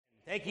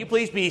Thank you.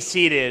 Please be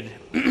seated.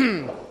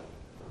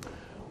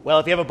 Well,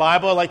 if you have a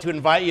Bible, I'd like to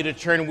invite you to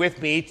turn with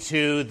me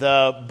to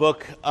the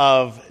book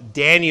of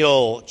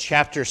Daniel,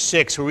 chapter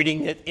 6. We're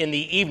reading it in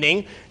the evening.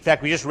 In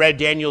fact, we just read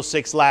Daniel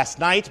 6 last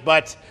night,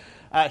 not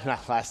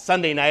last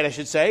Sunday night, I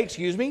should say,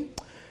 excuse me.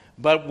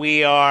 But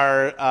we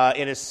are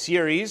in a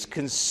series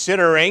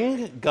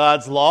considering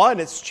God's law and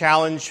its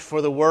challenge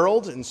for the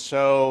world. And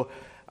so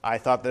I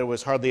thought there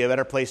was hardly a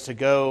better place to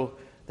go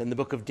than the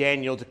book of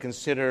Daniel to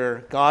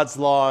consider God's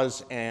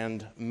laws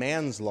and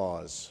man's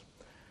laws.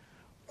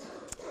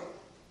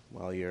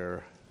 While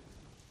you're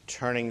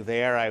turning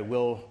there, I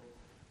will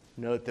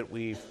note that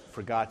we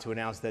forgot to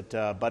announce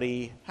that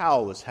Buddy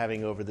Howell is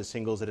having over the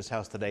singles at his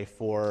house today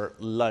for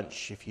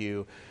lunch. If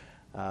you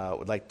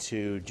would like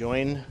to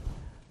join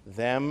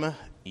them,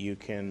 you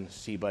can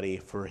see Buddy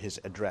for his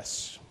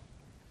address.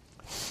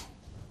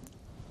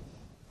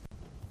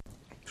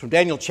 From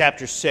Daniel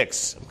chapter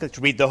 6, I'm going to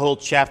read the whole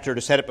chapter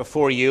to set it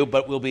before you,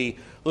 but we'll be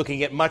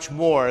looking at much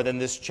more than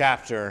this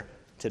chapter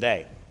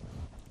today.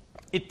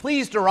 It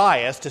pleased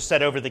Darius to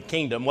set over the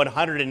kingdom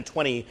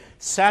 120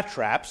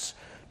 satraps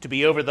to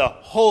be over the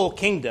whole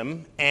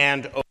kingdom,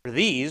 and over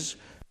these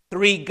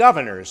 3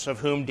 governors, of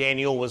whom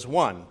Daniel was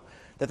one,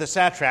 that the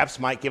satraps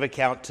might give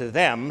account to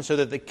them, so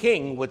that the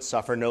king would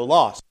suffer no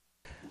loss.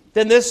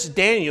 Then this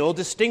Daniel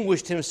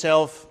distinguished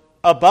himself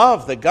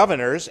above the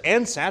governors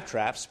and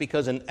satraps,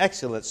 because an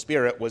excellent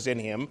spirit was in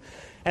him,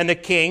 and the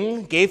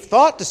king gave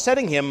thought to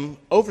setting him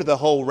over the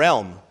whole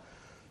realm.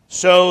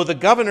 So the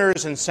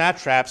governors and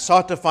satraps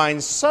sought to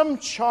find some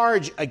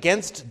charge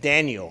against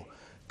Daniel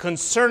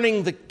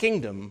concerning the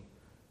kingdom,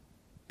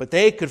 but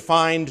they could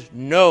find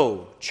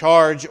no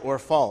charge or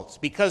fault,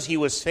 because he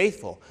was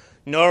faithful,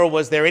 nor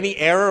was there any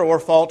error or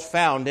fault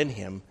found in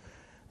him.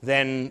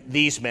 Then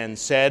these men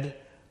said,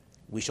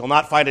 "We shall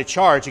not find a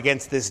charge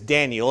against this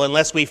Daniel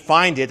unless we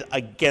find it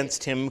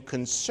against him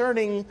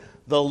concerning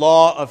the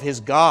law of his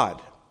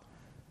God."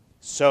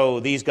 So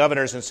these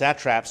governors and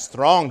satraps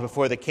thronged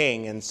before the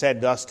king and said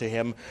thus to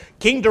him,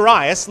 "King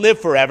Darius, live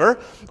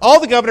forever. All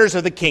the governors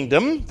of the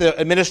kingdom, the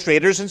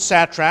administrators and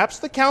satraps,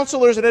 the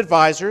counselors and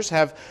advisors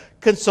have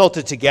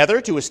consulted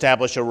together to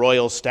establish a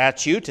royal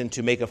statute and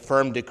to make a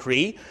firm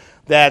decree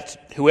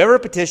that whoever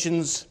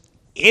petitions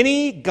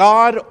any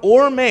god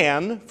or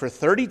man for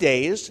 30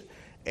 days,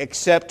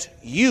 except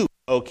you,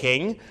 O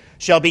king,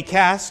 shall be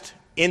cast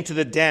into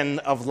the den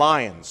of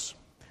lions.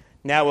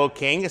 Now, O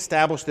king,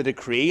 establish the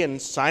decree and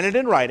sign it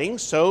in writing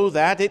so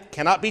that it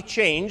cannot be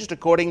changed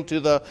according to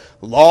the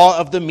law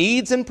of the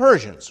Medes and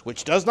Persians,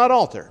 which does not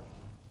alter."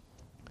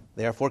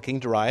 Therefore King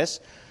Darius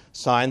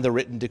signed the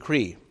written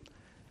decree.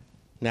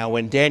 Now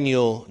when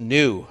Daniel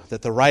knew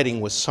that the writing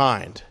was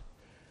signed,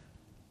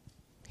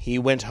 he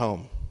went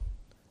home.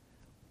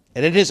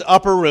 And in his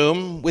upper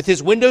room, with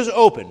his windows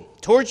open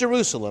toward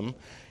Jerusalem,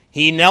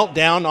 he knelt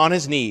down on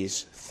his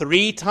knees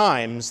 3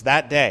 times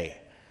that day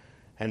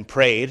and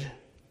prayed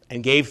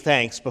and gave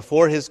thanks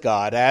before his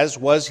God, as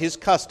was his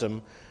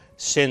custom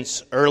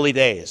since early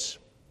days.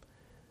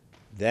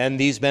 Then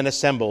these men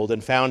assembled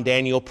and found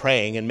Daniel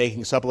praying and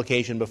making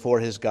supplication before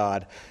his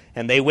God.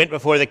 And they went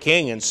before the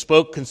king and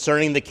spoke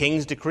concerning the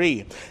king's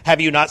decree.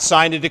 "Have you not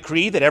signed a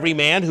decree that every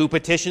man who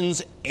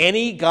petitions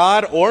any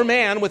god or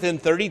man within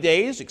 30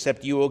 days,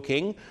 except you, O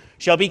king,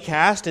 shall be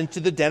cast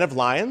into the den of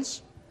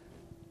lions?"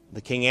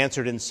 The king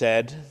answered and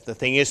said, "The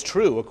thing is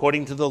true,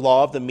 according to the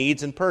law of the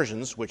Medes and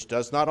Persians, which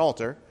does not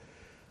alter."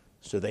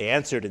 So they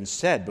answered and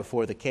said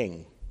before the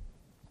king,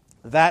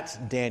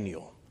 "That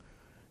Daniel,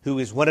 who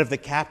is one of the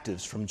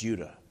captives from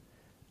Judah,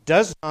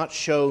 does not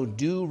show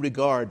due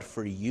regard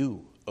for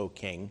you, O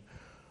king,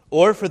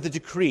 or for the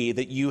decree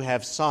that you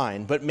have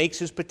signed, but makes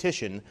his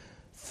petition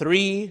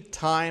 3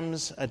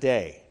 times a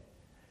day."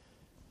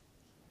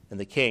 And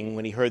the king,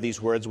 when he heard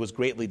these words, was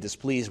greatly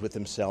displeased with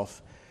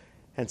himself,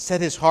 and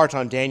set his heart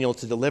on Daniel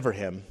to deliver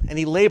him. And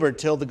he labored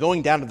till the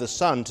going down of the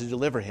sun to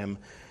deliver him.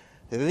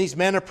 And then these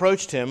men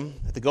approached him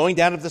at the going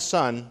down of the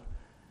sun.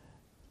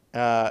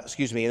 And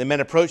the men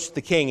approached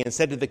the king and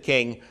said to the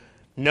king,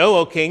 "Know,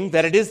 O king,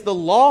 that it is the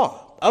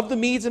law of the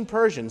Medes and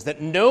Persians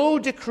that no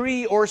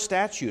decree or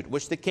statute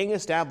which the king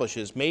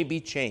establishes may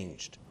be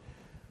changed."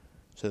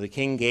 So the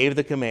king gave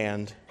the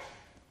command,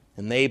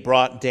 and they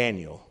brought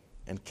Daniel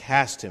and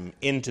cast him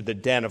into the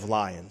den of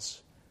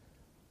lions.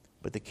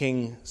 But the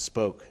king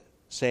spoke,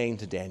 saying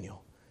to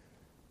Daniel,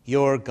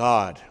 "Your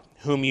God,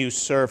 whom you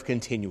serve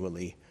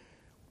continually,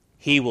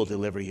 he will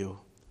deliver you."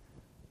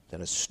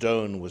 Then a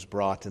stone was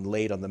brought and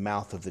laid on the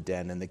mouth of the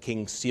den, and the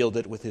king sealed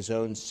it with his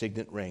own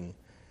signet ring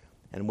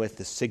and with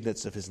the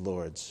signets of his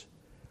lords,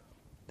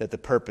 that the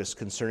purpose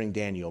concerning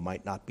Daniel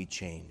might not be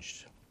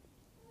changed.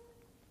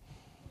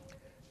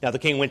 Now the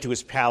king went to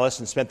his palace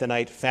and spent the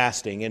night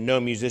fasting, and no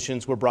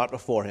musicians were brought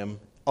before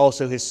him.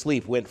 Also his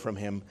sleep went from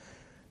him.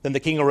 Then the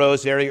king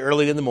arose very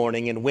early in the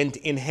morning and went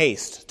in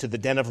haste to the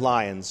den of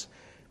lions.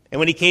 And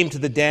when he came to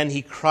the den,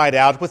 he cried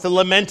out with a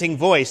lamenting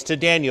voice to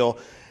Daniel.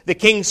 The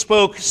king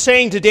spoke,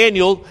 saying to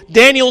Daniel,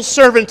 "Daniel,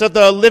 servant of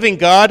the living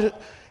God,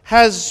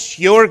 Has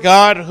your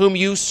God, whom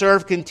you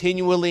serve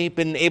continually,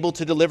 been able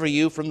to deliver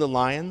you from the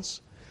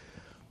lions?"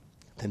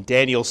 Then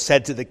Daniel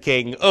said to the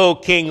king, "O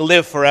king,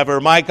 live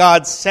forever. My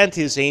God sent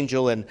his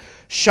angel and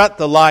shut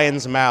the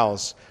lions'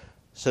 mouths,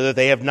 so that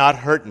they have not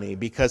hurt me,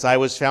 because I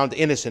was found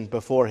innocent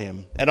before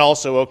him. And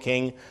also, O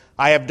king,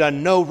 I have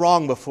done no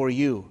wrong before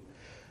you."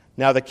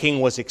 Now the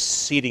king was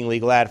exceedingly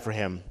glad for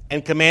him,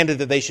 and commanded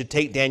that they should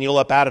take Daniel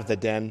up out of the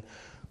den.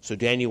 So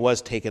Daniel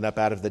was taken up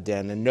out of the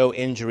den, and no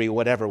injury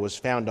whatever was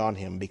found on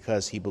him,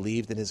 because he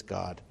believed in his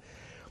God.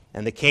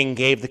 And the king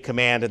gave the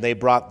command, and they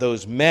brought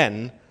those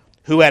men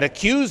who had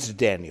accused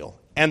Daniel,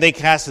 and they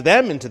cast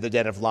them into the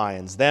den of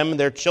lions, them,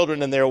 their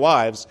children, and their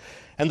wives.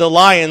 And the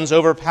lions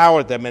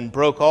overpowered them and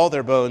broke all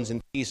their bones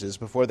in pieces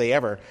before they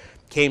ever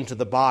came to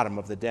the bottom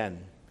of the den.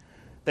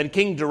 Then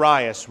King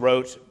Darius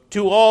wrote,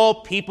 "To all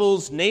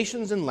peoples,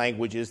 nations, and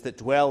languages that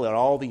dwell in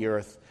all the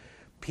earth,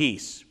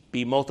 peace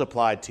be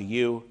multiplied to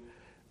you.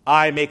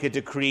 I make a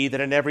decree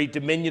that in every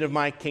dominion of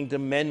my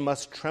kingdom men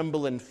must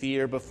tremble and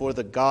fear before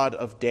the God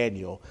of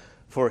Daniel,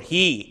 for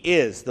he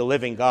is the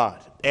living God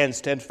and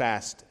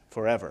steadfast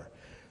forever.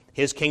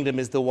 His kingdom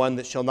is the one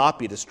that shall not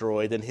be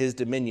destroyed, and his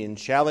dominion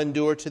shall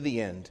endure to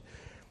the end.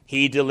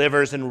 He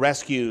delivers and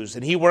rescues,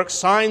 and he works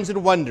signs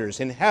and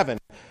wonders in heaven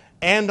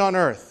and on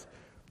earth,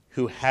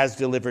 who has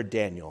delivered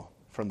Daniel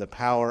from the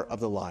power of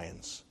the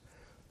lions."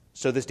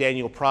 So this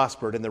Daniel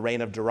prospered in the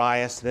reign of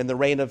Darius and in the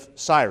reign of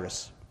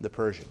Cyrus the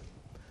Persian.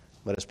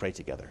 Let us pray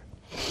together.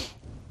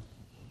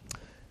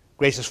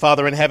 Gracious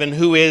Father in heaven,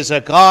 who is a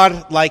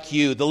God like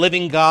you, the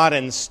living God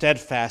and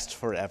steadfast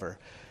forever,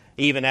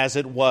 even as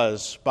it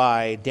was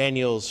by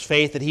Daniel's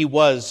faith that he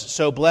was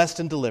so blessed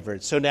and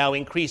delivered, so now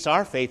increase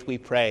our faith, we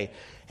pray,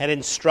 and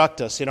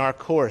instruct us in our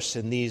course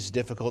in these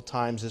difficult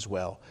times as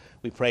well.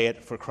 We pray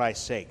it for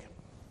Christ's sake.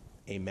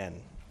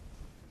 Amen.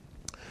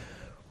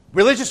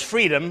 Religious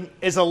freedom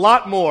is a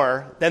lot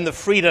more than the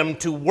freedom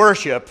to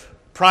worship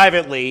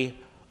privately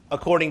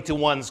according to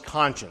one's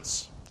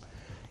conscience.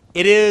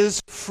 It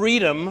is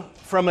freedom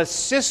from a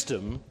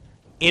system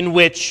in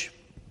which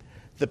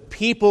the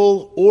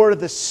people or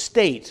the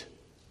state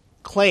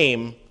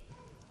claim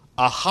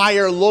a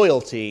higher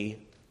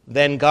loyalty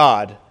than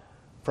God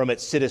from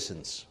its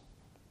citizens.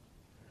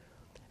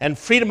 And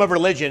freedom of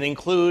religion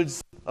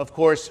includes, of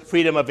course,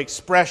 freedom of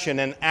expression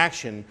and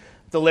action,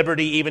 the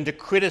liberty even to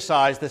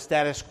criticize the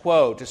status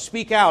quo, to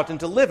speak out and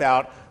to live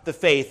out the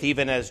faith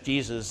even as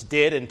Jesus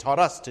did and taught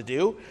us to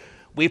do.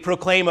 We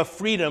proclaim a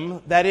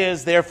freedom that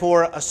is,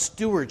 therefore, a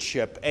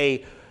stewardship,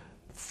 a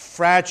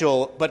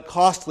fragile but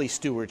costly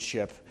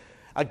stewardship,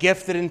 a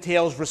gift that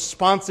entails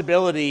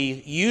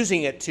responsibility,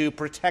 using it to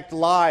protect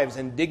lives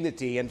and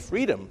dignity and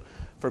freedom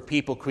for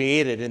people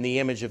created in the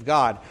image of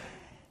God.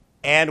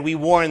 And we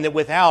warn that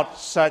without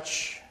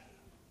such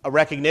a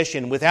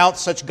recognition, without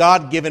such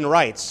God-given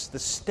rights, the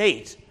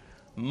state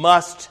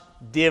must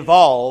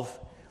devolve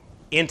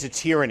into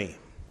tyranny.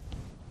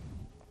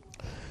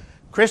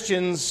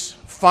 Christians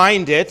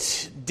find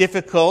it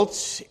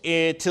difficult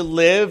to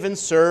live and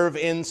serve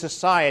in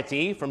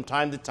society from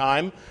time to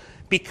time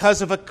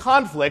because of a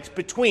conflict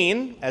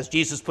between, as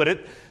Jesus put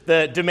it,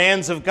 the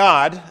demands of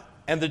God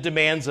and the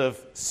demands of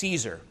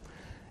Caesar.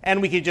 And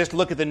we could just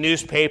look at the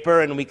newspaper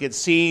and we could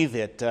see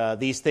that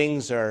these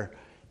things are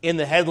in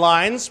the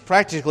headlines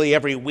practically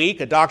every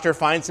week. A doctor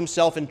finds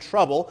himself in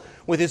trouble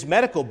with his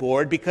medical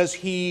board because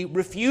he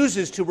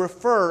refuses to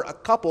refer a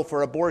couple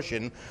for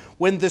abortion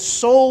when the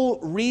sole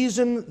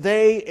reason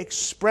they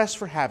express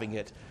for having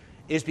it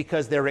is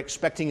because they're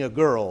expecting a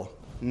girl,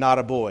 not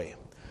a boy.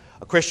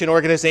 A Christian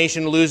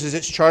organization loses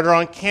its charter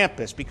on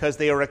campus because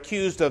they are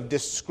accused of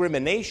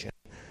discrimination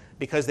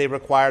because they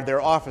required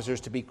their officers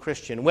to be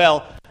Christian.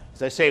 Well,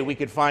 as I say, we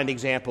could find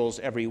examples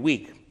every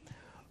week.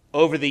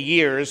 Over the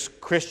years,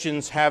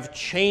 Christians have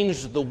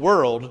changed the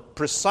world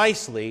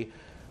precisely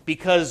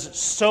because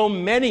so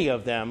many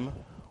of them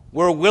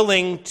were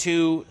willing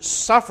to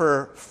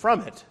suffer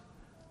from it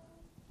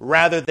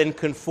rather than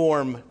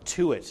conform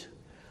to it.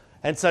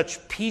 And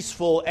such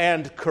peaceful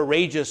and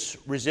courageous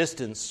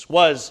resistance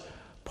was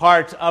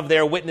part of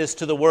their witness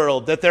to the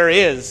world that there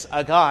is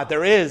a God,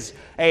 there is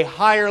a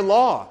higher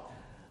law,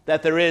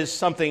 that there is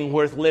something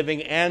worth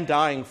living and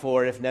dying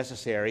for if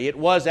necessary. It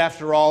was,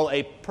 after all,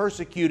 a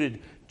persecuted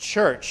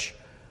church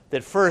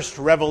that first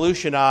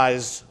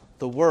revolutionized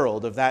the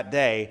world of that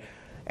day,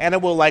 and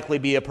it will likely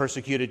be a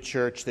persecuted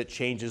church that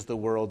changes the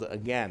world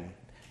again,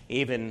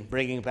 even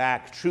bringing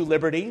back true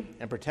liberty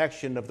and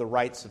protection of the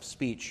rights of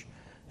speech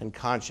and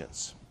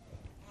conscience.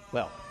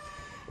 Well,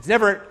 it's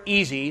never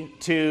easy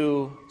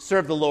to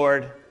serve the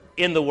Lord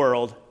in the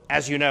world,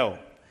 as you know.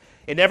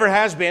 It never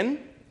has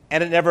been,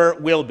 and it never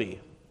will be.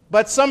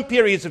 But some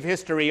periods of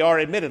history are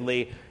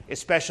admittedly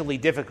especially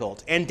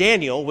difficult, and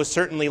Daniel was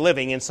certainly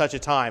living in such a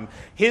time.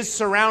 His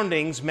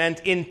surroundings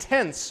meant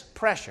intense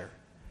pressure,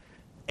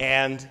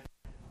 and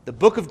the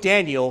book of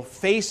Daniel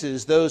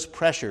faces those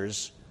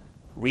pressures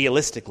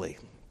realistically.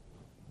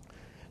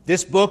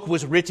 This book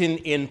was written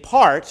in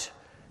part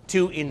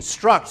to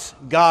instruct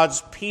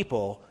God's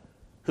people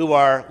who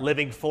are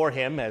living for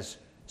him as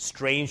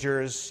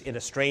strangers in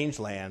a strange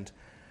land,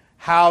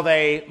 how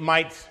they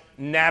might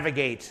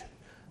navigate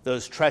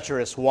those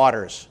treacherous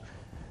waters.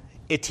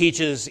 It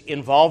teaches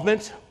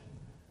involvement,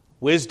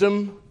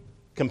 wisdom,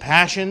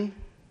 compassion,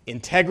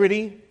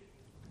 integrity,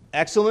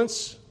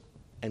 excellence,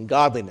 and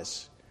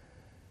godliness.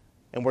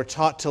 And we're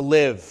taught to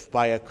live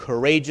by a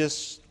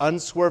courageous,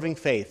 unswerving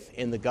faith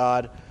in the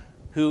God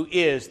who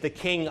is the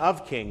King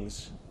of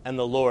kings and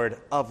the Lord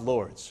of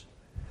lords.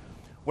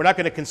 We're not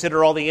going to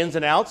consider all the ins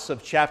and outs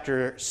of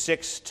chapter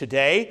 6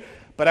 today,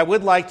 but I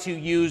would like to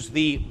use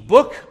the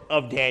book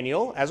of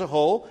Daniel as a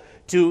whole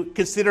to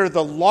consider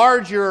the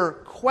larger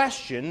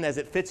question as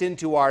it fits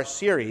into our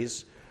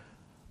series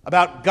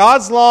about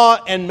God's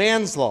law and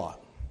man's law.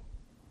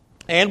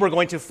 And we're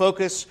going to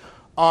focus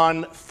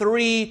on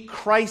 3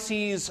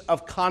 crises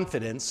of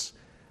confidence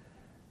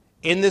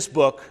in this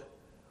book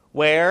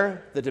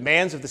where the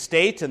demands of the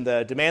state and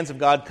the demands of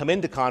God come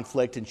into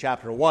conflict in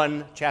chapter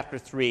 1, chapter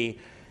 3,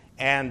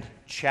 and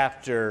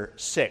chapter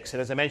 6.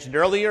 And as I mentioned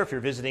earlier, if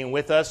you're visiting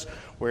with us,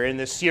 we're in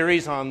this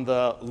series on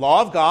the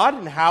law of God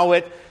and how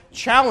it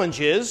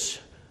challenges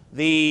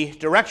the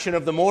direction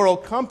of the moral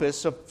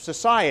compass of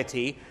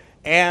society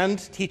and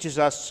teaches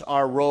us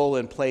our role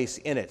and place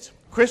in it.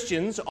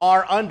 Christians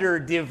are under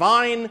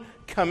divine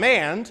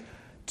command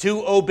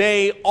to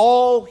obey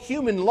all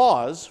human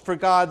laws for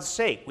God's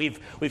sake. We've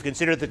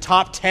considered the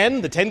top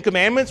 10, the 10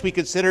 commandments. We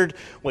considered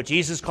what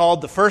Jesus called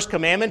the first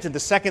commandment and the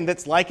second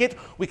that's like it.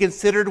 We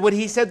considered what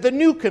he said the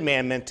new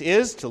commandment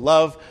is, to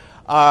love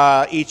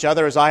each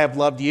other as I have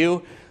loved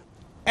you.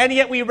 And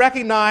yet we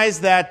recognize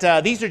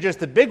that these are just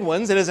the big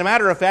ones. And as a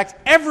matter of fact,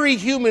 every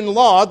human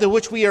law to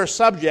which we are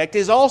subject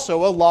is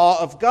also a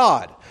law of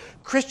God.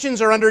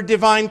 Christians are under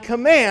divine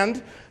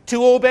command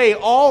to obey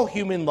all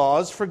human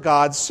laws for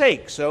God's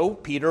sake. So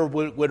Peter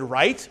would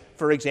write,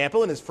 for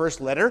example, in his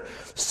first letter,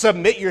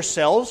 "Submit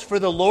yourselves for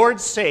the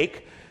Lord's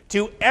sake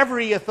to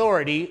every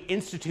authority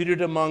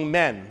instituted among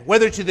men,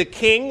 whether to the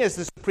king as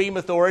the supreme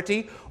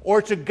authority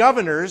or to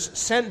governors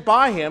sent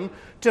by him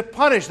to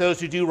punish those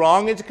who do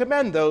wrong and to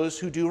commend those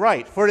who do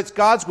right. For it's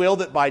God's will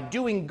that by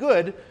doing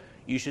good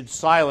you should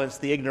silence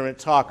the ignorant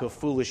talk of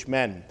foolish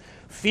men.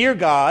 Fear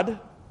God,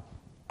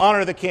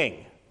 honor the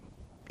king."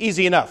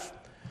 Easy enough.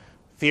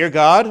 Fear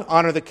God,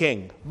 honor the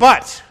king.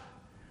 But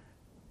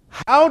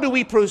how do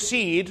we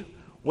proceed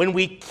when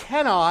we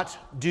cannot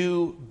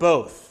do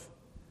both?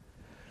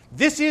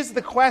 This is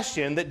the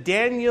question that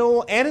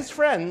Daniel and his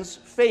friends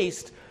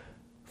faced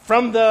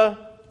from the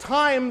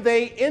time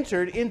they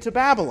entered into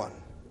Babylon.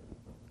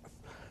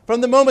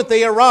 From the moment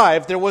they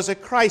arrived, there was a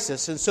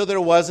crisis, and so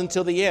there was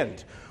until the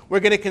end. We're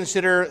going to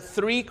consider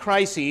 3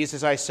 crises,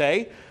 as I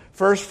say.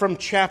 First, from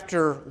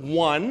chapter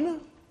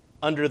 1,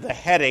 under the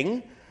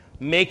heading,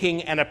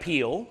 Making an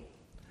Appeal.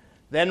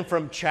 Then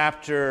from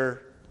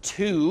chapter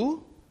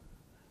 2,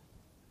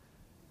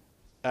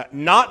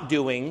 Not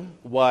Doing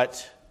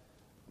What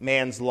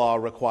Man's Law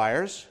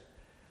Requires.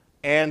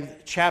 And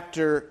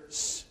did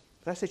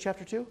I say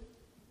chapter 2?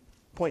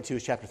 Point 2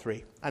 is chapter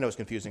 3. I know it's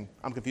confusing.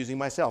 I'm confusing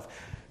myself.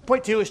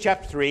 Point 2 is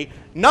chapter 3,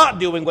 Not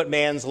Doing What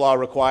Man's Law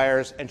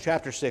Requires. And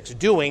chapter 6,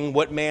 Doing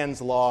What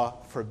Man's Law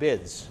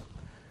Forbids.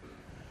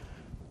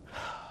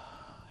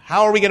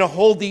 How are we going to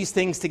hold these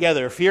things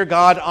together? Fear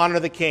God, honor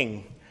the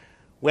king.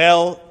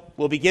 Well,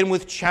 we'll begin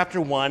with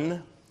chapter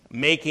 1,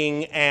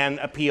 Making an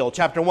Appeal.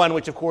 Chapter 1,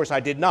 which of course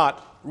I did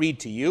not read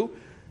to you.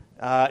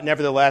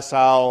 Nevertheless,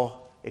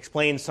 I'll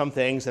explain some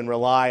things and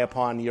rely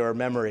upon your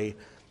memory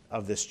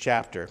of this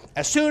chapter.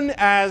 As soon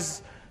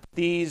as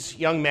these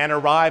young men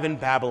arrive in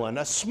Babylon,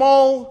 a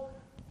small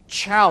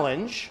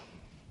challenge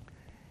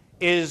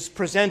is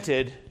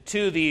presented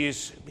to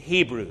these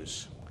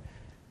Hebrews.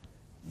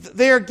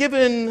 They are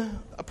given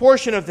a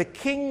portion of the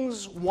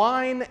king's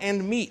wine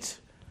and meat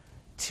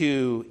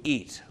to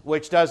eat,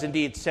 which does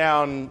indeed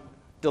sound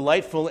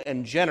delightful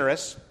and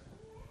generous,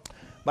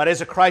 but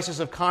is a crisis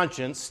of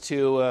conscience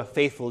to a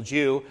faithful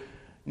Jew.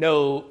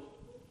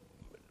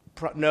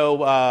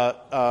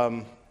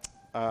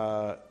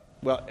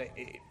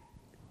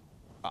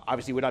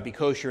 Obviously would not be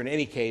kosher in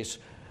any case,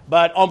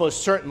 but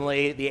almost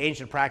certainly the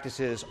ancient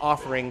practice is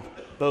offering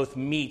both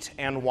meat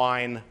and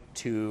wine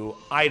to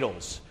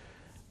idols.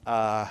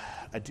 A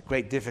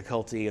great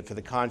difficulty for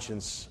the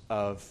conscience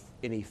of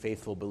any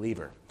faithful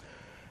believer.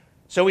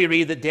 So we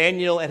read that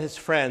Daniel and his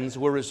friends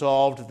were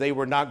resolved they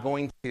were not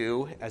going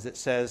to, as it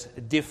says,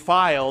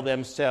 defile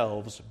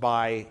themselves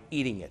by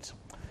eating it.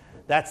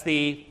 That's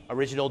the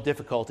original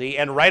difficulty.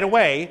 And right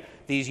away,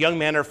 these young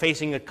men are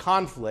facing a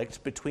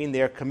conflict between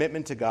their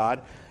commitment to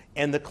God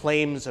and the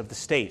claims of the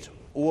state.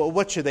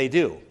 What should they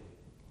do?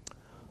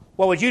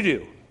 What would you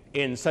do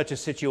in such a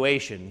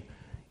situation?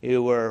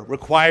 You were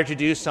required to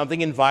do something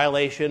in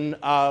violation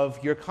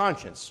of your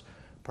conscience.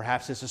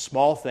 Perhaps it's a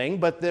small thing,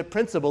 but the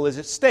principle is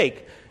at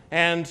stake.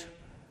 And,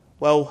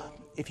 well,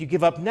 if you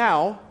give up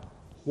now,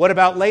 what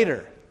about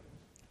later?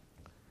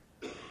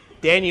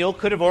 Daniel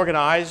could have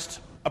organized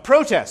a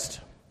protest.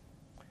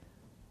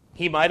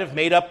 He might have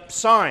made up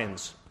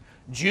signs.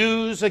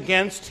 Jews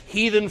against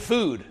heathen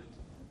food.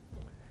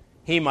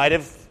 He might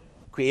have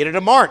created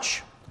a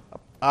march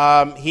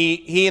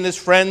He and his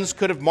friends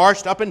could have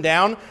marched up and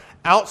down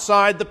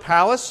outside the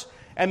palace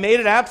and made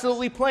it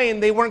absolutely plain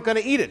they weren't going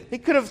to eat it. He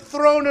could have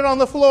thrown it on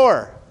the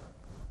floor.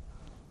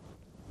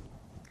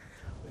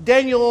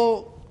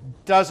 Daniel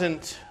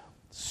doesn't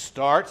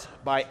start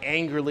by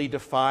angrily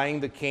defying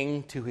the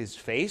king to his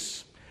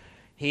face.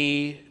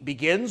 He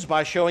begins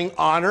by showing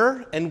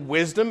honor and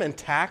wisdom and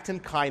tact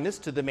and kindness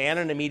to the man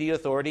in immediate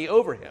authority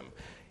over him.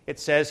 It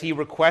says he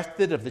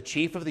requested of the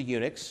chief of the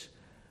eunuchs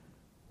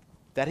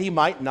that he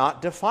might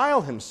not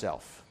defile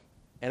himself.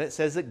 And it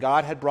says that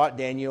God had brought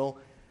Daniel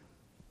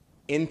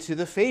into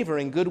the favor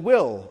and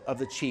goodwill of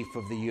the chief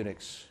of the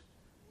eunuchs.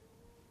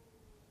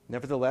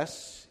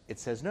 Nevertheless, it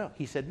says no.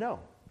 He said no.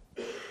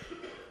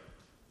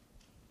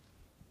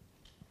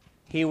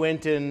 He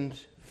went and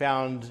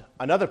found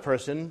another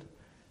person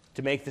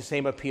to make the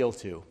same appeal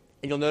to.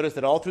 And you'll notice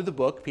that all through the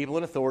book, people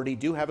in authority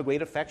do have a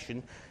great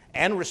affection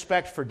and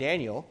respect for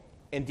Daniel.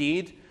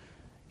 Indeed,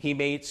 he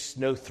makes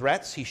no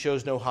threats. He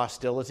shows no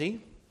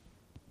hostility.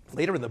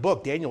 Later in the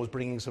book, Daniel was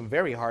bringing some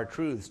very hard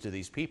truths to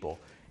these people.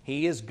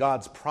 He is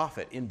God's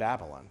prophet in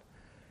Babylon.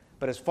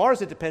 But as far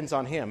as it depends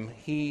on him,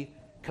 he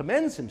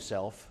commends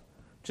himself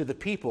to the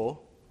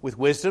people with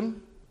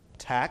wisdom,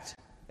 tact,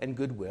 and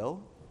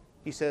goodwill.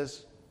 He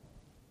says,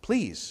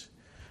 please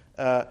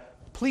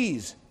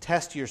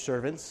test your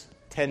servants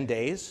 10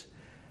 days,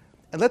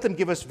 and let them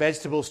give us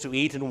vegetables to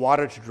eat and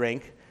water to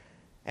drink,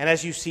 and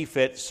as you see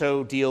fit,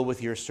 so deal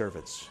with your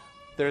servants.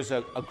 There's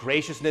a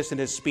graciousness in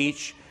his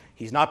speech.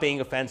 He's not being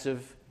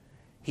offensive.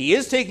 He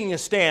is taking a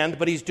stand,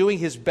 but he's doing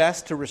his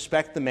best to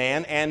respect the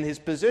man and his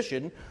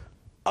position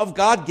of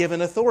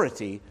God-given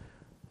authority.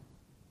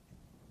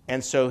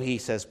 And so he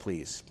says,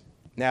 please.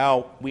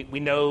 Now, we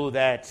know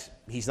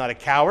that he's not a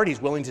coward.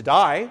 He's willing to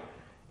die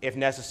if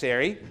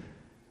necessary.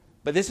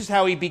 But this is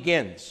how he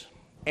begins.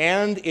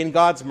 And in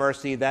God's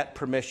mercy, that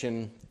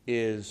permission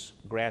is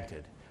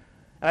granted.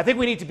 And I think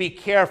we need to be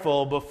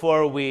careful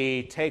before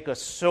we take a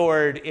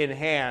sword in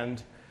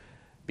hand,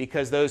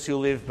 because those who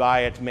live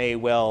by it may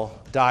well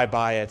die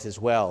by it as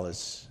well,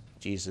 as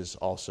Jesus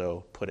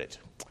also put it.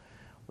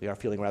 We are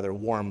feeling rather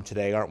warm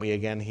today, aren't we,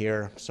 again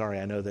here? Sorry,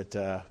 I know that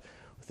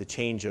with the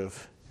change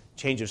of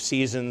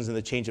seasons and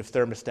the change of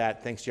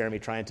thermostat, thanks, Jeremy,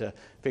 trying to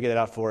figure that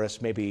out for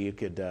us. Maybe you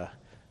could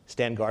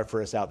stand guard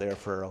for us out there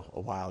for a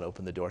while and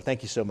open the door.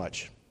 Thank you so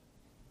much.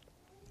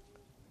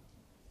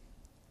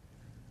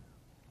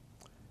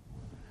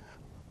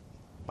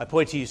 My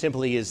point to you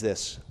simply is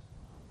this.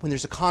 When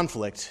there's a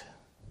conflict,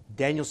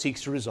 Daniel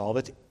seeks to resolve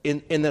it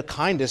in the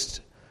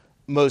kindest,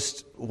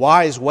 most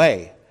wise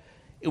way.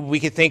 We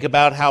could think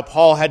about how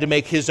Paul had to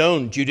make his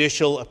own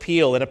judicial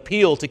appeal, an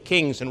appeal to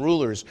kings and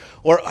rulers,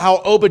 or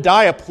how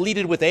Obadiah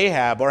pleaded with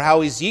Ahab, or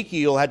how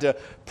Ezekiel had to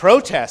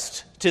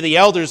protest to the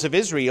elders of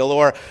Israel,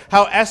 or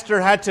how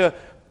Esther had to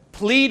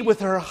plead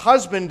with her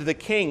husband, the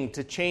king,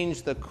 to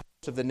change the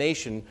course of the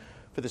nation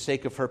for the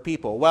sake of her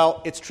people.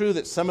 Well, it's true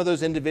that some of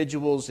those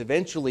individuals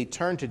eventually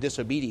turned to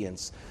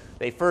disobedience.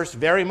 They first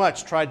very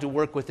much tried to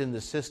work within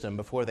the system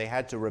before they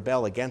had to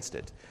rebel against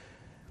it.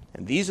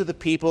 And these are the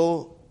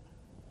people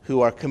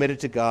who are committed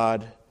to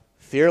God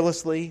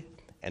fearlessly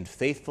and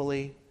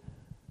faithfully,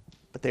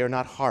 but they are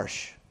not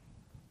harsh.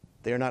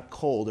 They are not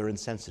cold or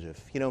insensitive.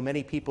 You know,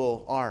 many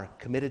people are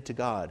committed to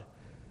God,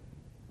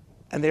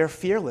 and they are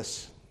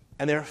fearless,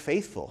 and they are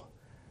faithful,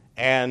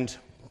 and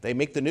they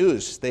make the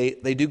news. They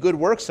do good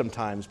work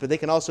sometimes, but they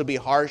can also be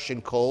harsh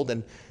and cold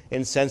and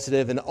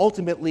insensitive, and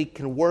ultimately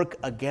can work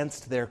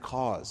against their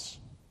cause.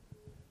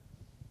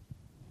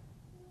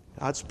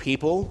 God's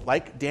people,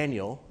 like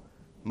Daniel,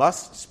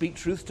 must speak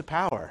truth to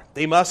power.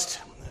 They must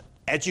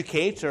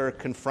educate or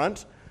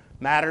confront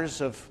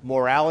matters of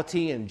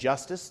morality and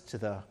justice to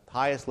the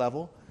highest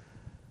level,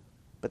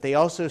 but they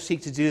also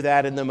seek to do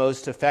that in the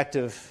most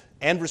effective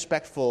and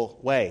respectful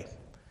way.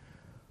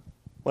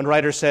 One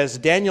writer says,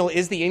 Daniel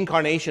is the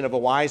incarnation of a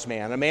wise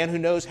man, a man who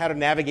knows how to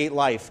navigate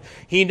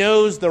life. He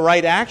knows the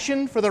right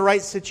action for the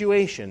right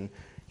situation.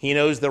 He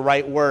knows the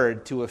right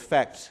word to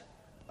effect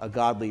a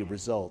godly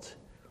result.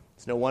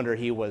 It's no wonder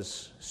he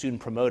was soon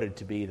promoted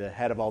to be the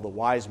head of all the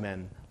wise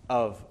men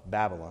of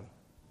Babylon.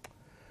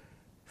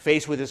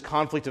 Faced with this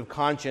conflict of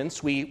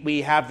conscience,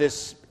 we have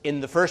this in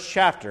the first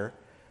chapter,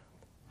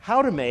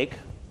 how to make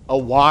a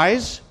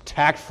wise,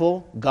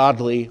 tactful,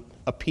 godly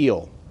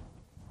appeal.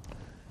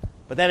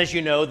 But then, as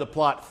you know, the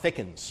plot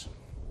thickens.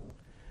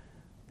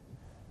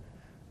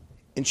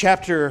 In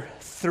chapter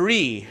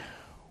 3,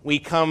 we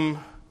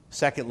come,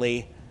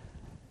 secondly,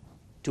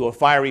 to a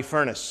fiery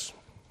furnace.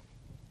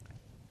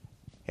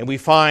 And we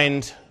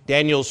find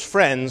Daniel's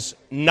friends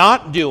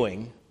not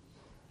doing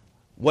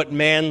what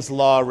man's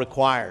law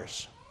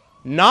requires.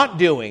 Not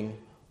doing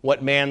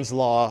what man's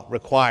law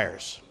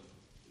requires.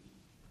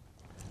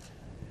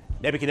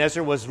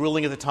 Nebuchadnezzar was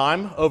ruling at the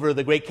time over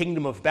the great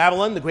kingdom of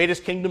Babylon, the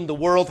greatest kingdom the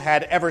world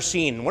had ever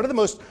seen. One of the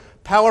most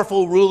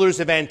powerful rulers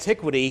of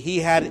antiquity. He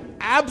had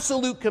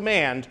absolute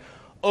command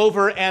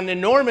over an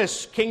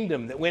enormous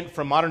kingdom that went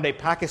from modern-day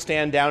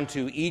Pakistan down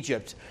to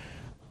Egypt.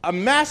 a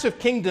massive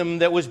kingdom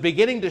that was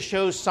beginning to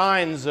show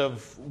signs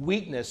of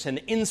weakness and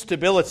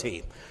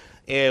instability.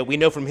 We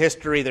know from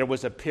history there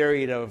was a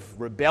period of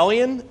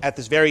rebellion at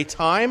this very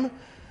time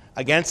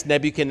against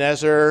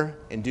Nebuchadnezzar,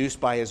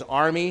 induced by his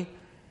army.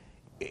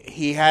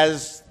 He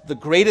has the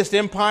greatest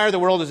empire the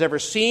world has ever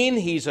seen.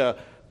 He's a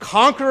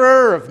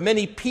conqueror of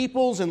many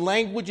peoples and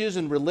languages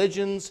and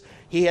religions.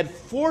 He had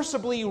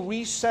forcibly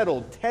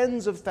resettled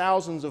tens of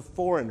thousands of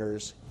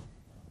foreigners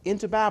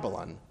into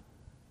Babylon.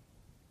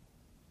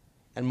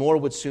 And more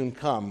would soon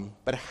come.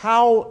 But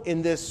how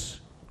in this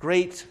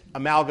great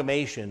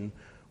amalgamation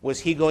was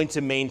he going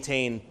to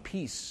maintain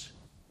peace,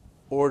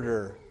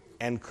 order,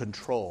 and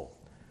control?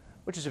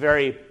 Which is a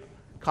very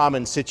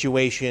common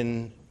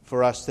situation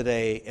for us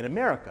today in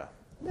America,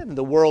 and in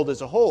the world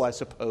as a whole, I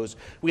suppose.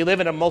 We live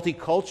in a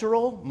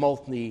multicultural,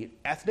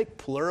 multi-ethnic,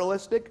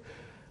 pluralistic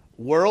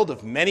world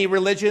of many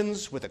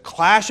religions with a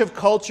clash of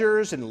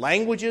cultures and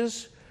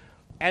languages.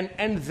 And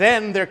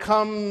then there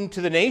come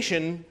to the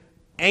nation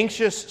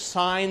anxious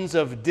signs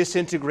of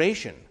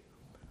disintegration.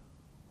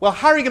 Well,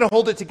 how are you going to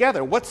hold it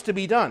together? What's to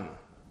be done?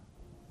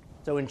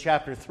 So in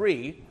chapter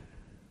 3,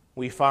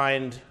 we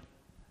find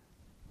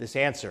this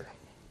answer.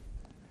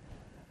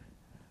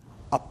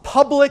 A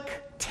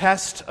public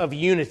test of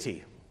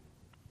unity.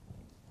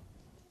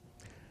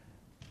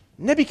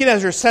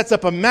 Nebuchadnezzar sets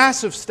up a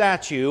massive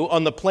statue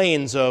on the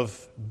plains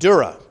of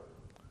Dura.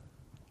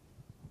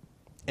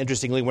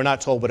 Interestingly, we're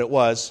not told what it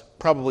was.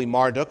 Probably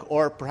Marduk,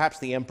 or perhaps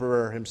the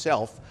emperor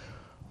himself,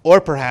 or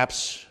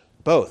perhaps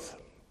both.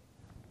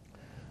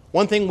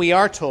 One thing we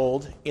are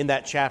told in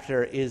that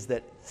chapter is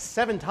that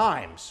 7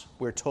 times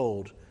we're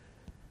told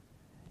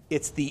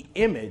it's the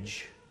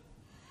image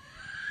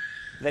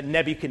that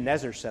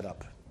Nebuchadnezzar set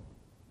up.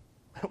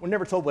 We're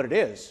never told what it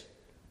is,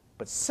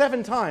 but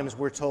 7 times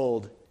we're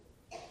told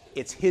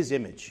it's his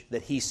image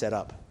that he set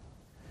up.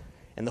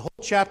 And the whole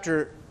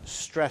chapter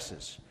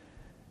stresses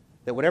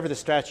that whatever the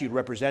statue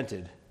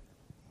represented,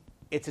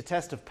 it's a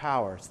test of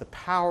power. It's the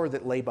power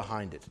that lay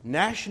behind it.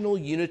 National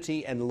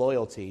unity and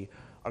loyalty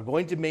are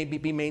going to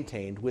be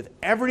maintained with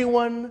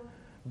everyone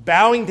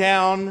bowing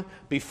down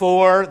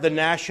before the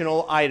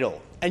national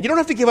idol. And you don't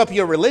have to give up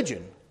your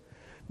religion,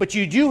 but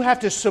you do have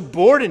to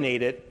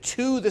subordinate it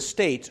to the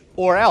state,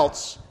 or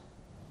else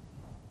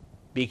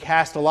be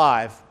cast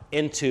alive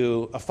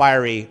into a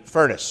fiery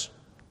furnace.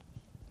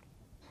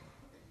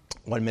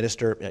 One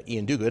minister,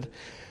 Ian Duguid,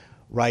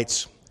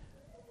 writes,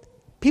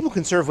 "People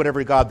can serve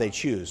whatever God they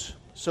choose,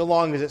 so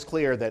long as it's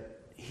clear that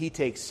he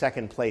takes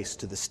second place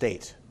to the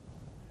state."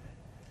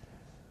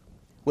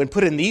 When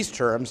put in these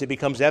terms, it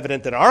becomes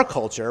evident that our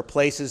culture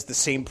places the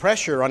same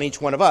pressure on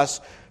each one of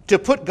us to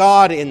put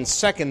God in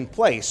second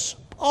place,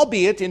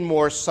 albeit in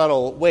more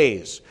subtle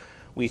ways.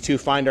 We too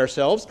find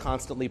ourselves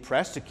constantly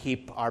pressed to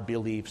keep our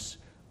beliefs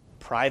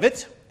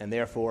private and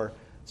therefore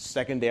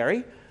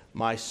secondary.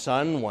 My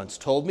son once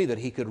told me that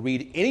he could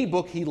read any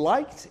book he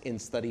liked in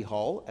study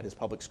hall at his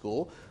public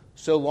school,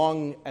 so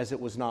long as it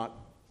was not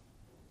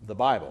the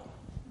Bible.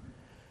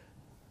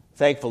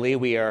 Thankfully,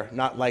 we are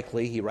not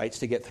likely, he writes,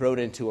 to get thrown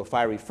into a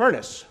fiery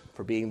furnace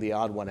for being the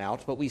odd one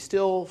out, but we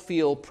still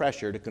feel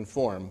pressure to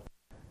conform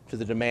to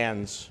the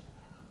demands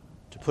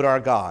to put our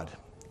God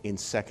in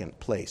second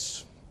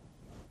place.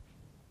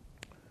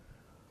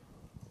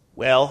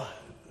 Well,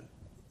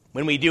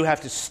 when we do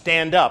have to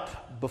stand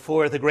up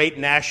before the great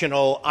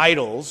national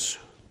idols,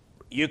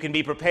 you can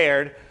be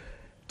prepared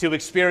to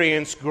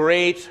experience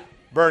great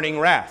burning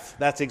wrath.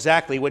 That's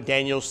exactly what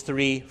Daniel's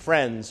 3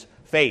 friends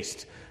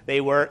faced. They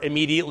were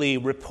immediately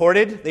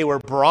reported. They were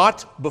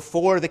brought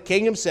before the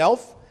king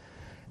himself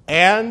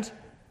and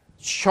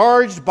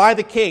charged by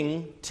the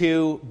king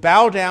to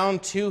bow down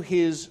to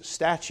his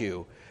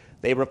statue.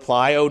 They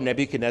reply, "O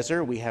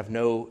Nebuchadnezzar, we have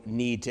no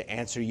need to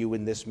answer you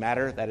in this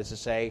matter." That is to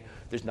say,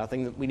 there's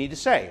nothing that we need to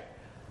say.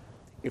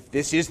 If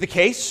this is the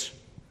case,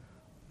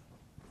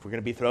 if we're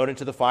going to be thrown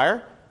into the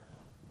fire,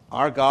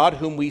 our God,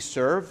 whom we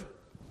serve,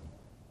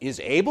 is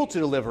able to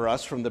deliver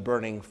us from the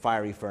burning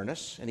fiery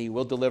furnace, and he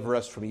will deliver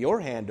us from your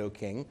hand, O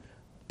king.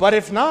 But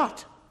if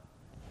not,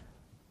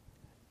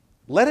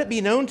 let it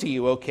be known to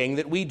you, O king,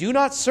 that we do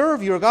not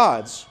serve your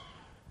gods,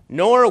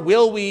 nor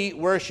will we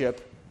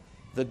worship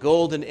the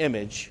golden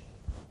image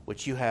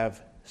which you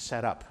have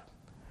set up.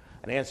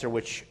 An answer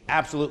which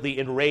absolutely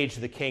enraged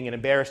the king and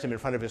embarrassed him in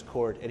front of his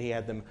court, and he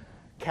had them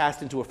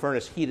cast into a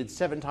furnace heated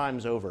 7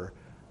 times over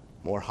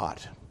more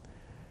hot.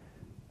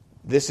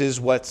 This is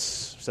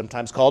what's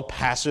sometimes called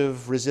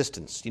passive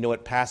resistance. Do you know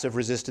what passive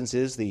resistance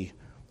is? The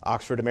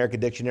Oxford American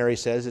Dictionary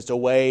says it's a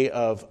way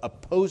of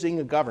opposing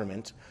a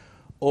government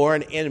or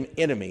an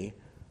enemy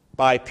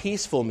by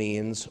peaceful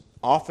means,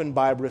 often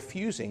by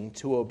refusing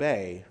to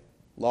obey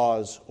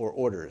laws or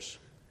orders.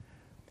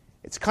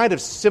 It's kind of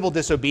civil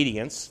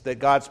disobedience that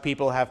God's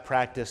people have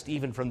practiced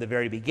even from the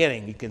very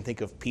beginning. You can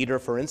think of Peter,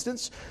 for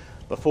instance,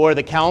 before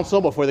the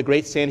council, before the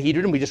great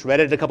Sanhedrin. We just read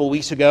it a couple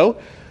weeks ago,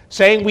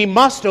 saying we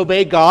must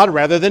obey God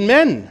rather than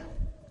men.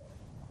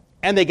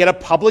 And they get a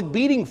public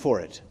beating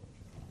for it.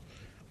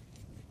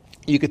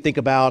 You could think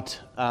about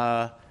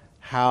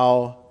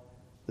how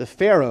the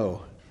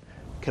Pharaoh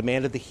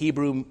commanded the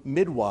Hebrew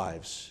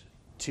midwives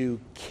to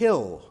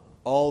kill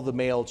all the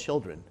male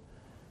children,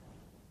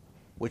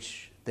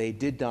 which they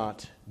did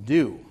not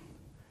do.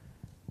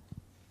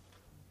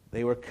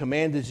 They were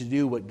commanded to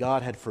do what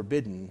God had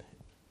forbidden,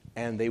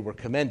 and they were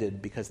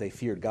commended because they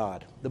feared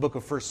God. The book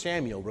of 1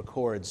 Samuel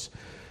records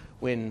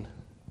when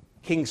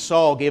King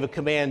Saul gave a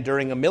command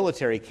during a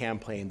military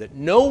campaign that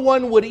no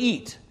one would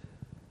eat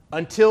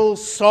until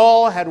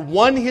Saul had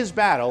won his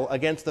battle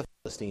against the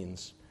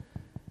Philistines.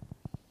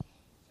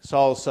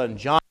 Saul's son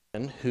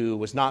Jonathan, who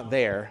was not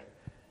there,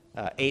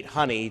 ate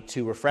honey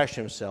to refresh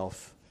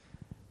himself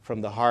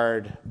from the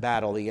hard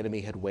battle the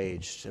enemy had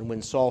waged. And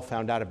when Saul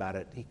found out about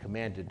it, he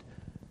commanded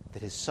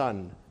that his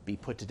son be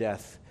put to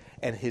death,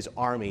 and his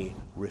army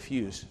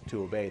refused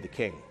to obey the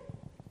king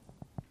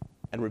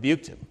and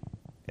rebuked him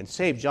and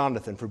saved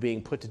Jonathan for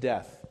being put to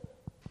death.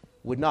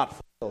 Would not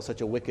fulfill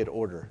such a wicked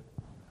order.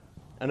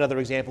 Another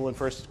example in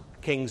 1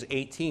 Kings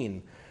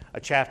 18, a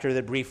chapter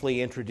that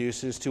briefly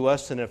introduces to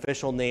us an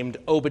official named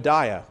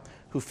Obadiah,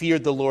 who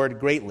feared the Lord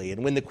greatly.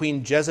 And when the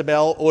queen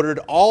Jezebel ordered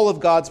all of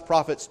God's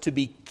prophets to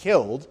be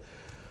killed,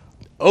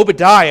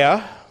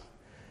 Obadiah,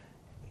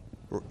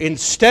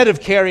 instead of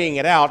carrying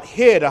it out,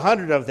 hid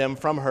 100 of them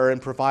from her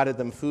and provided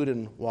them food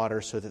and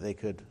water so that they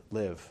could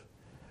live.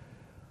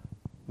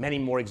 Many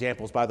more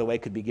examples, by the way,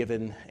 could be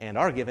given and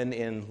are given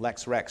in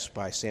Lex Rex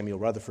by Samuel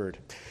Rutherford.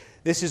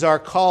 This is our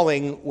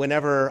calling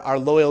whenever our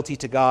loyalty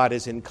to God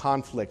is in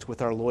conflict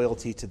with our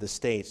loyalty to the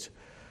state.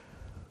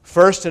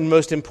 First and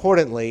most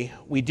importantly,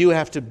 we do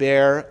have to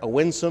bear a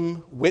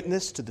winsome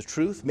witness to the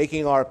truth,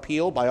 making our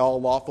appeal by all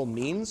lawful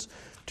means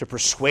to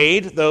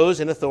persuade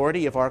those in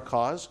authority of our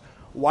cause,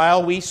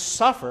 while we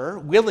suffer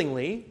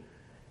willingly,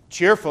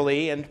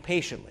 cheerfully, and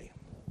patiently.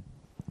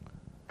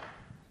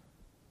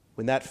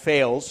 When that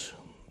fails,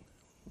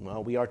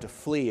 well, we are to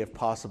flee if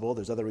possible.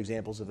 There's other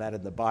examples of that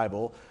in the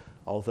Bible,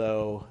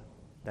 although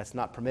that's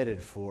not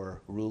permitted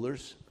for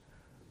rulers.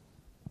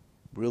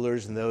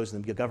 Rulers and those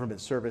in the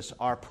government service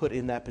are put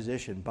in that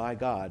position by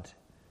God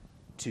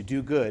to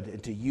do good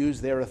and to use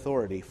their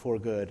authority for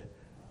good,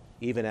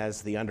 even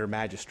as the under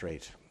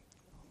magistrate.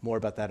 More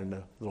about that in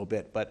a little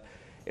bit. But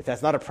if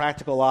that's not a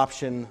practical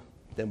option,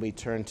 then we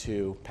turn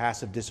to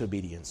passive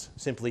disobedience,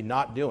 simply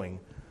not doing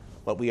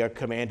what we are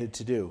commanded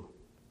to do.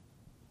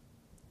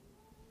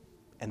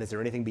 And is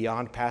there anything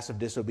beyond passive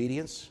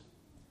disobedience?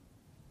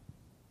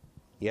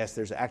 Yes,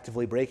 there's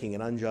actively breaking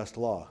an unjust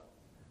law,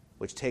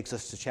 which takes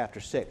us to chapter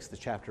 6, the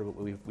chapter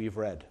we've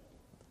read.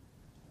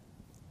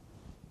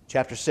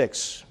 Chapter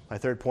 6, my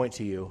third point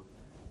to you,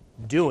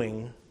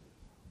 doing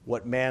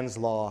what man's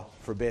law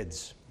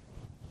forbids.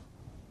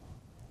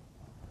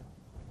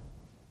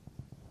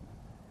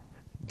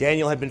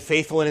 Daniel had been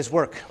faithful in his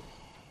work.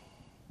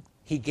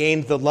 He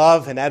gained the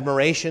love and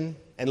admiration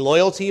and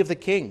loyalty of the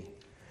king.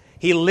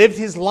 He lived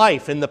his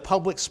life in the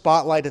public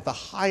spotlight at the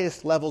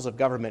highest levels of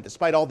government,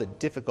 despite all the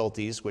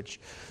difficulties,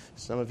 which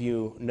some of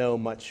you know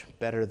much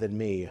better than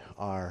me,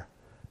 are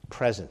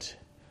present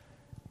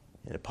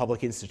in a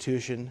public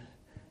institution,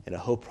 in a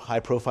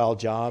high-profile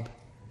job,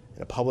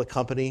 in a public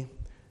company.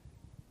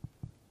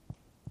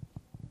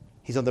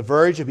 He's on the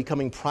verge of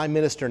becoming prime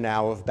minister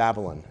now of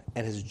Babylon,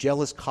 and his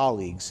jealous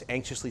colleagues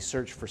anxiously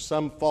search for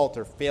some fault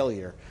or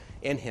failure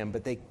in him,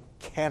 but they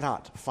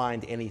cannot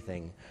find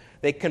anything.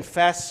 They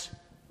confess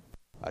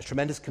a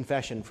tremendous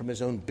confession from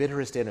his own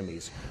bitterest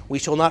enemies. We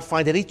shall not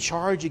find any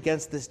charge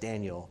against this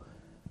Daniel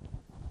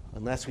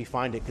unless we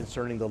find it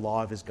concerning the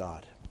law of his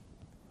God.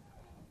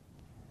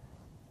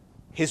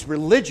 His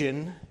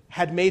religion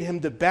had made him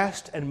the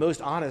best and most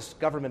honest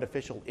government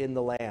official in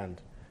the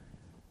land.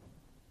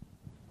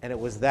 And it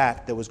was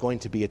that was going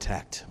to be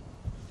attacked.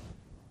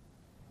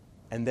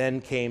 And then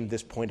came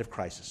this point of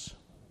crisis.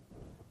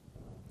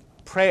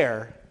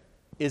 Prayer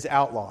is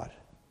outlawed.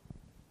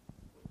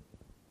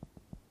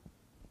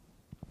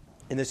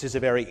 And this is a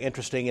very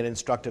interesting and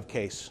instructive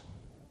case.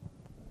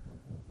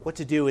 What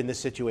to do in this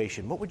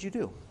situation? What would you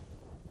do?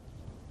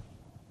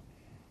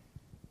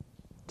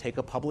 Take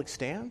a public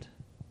stand?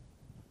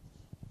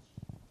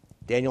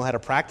 Daniel had a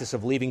practice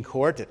of leaving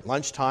court at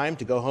lunchtime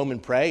to go home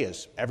and pray,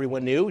 as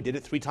everyone knew. He did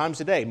it 3 times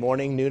a day,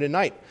 morning, noon, and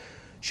night.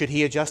 Should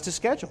he adjust his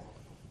schedule?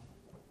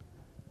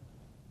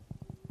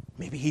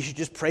 Maybe he should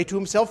just pray to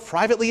himself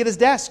privately at his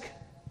desk.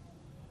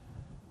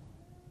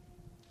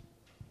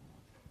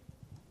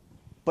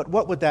 But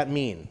what would that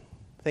mean?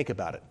 Think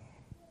about it.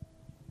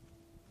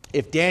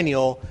 If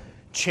Daniel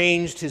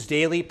changed his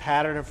daily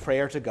pattern of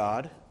prayer to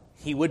God,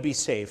 he would be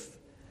safe.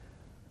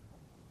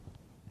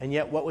 And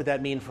yet, what would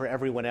that mean for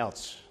everyone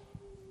else?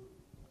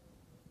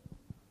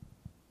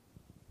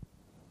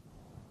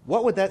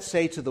 What would that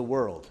say to the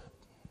world?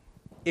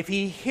 If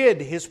he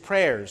hid his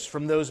prayers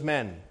from those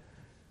men,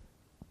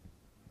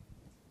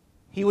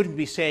 he wouldn't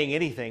be saying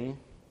anything,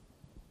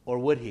 or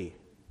would he?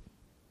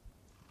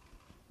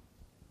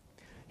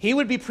 He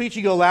would be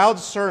preaching a loud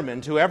sermon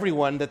to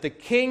everyone that the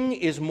king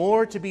is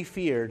more to be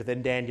feared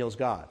than Daniel's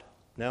God.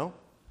 No?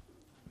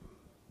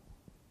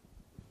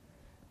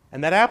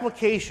 And that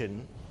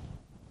application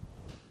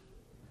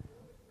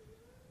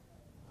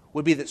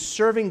would be that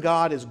serving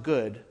God is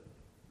good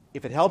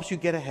if it helps you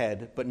get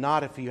ahead, but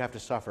not if you have to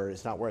suffer.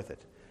 It's not worth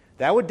it.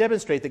 That would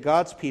demonstrate that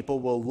God's people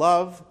will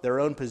love their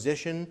own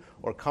position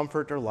or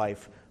comfort or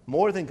life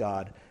more than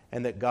God,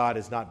 and that God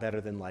is not better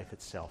than life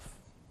itself.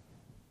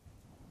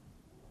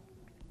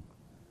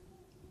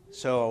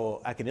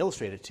 So I can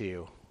illustrate it to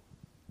you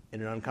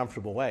in an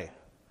uncomfortable way.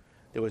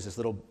 There was this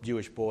little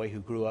Jewish boy who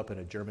grew up in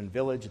a German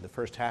village in the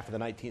first half of the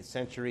 19th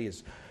century.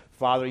 His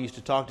father used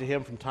to talk to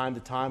him from time to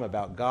time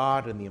about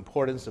God and the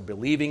importance of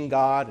believing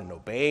God and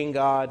obeying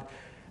God.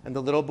 And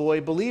the little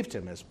boy believed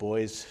him, as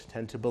boys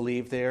tend to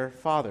believe their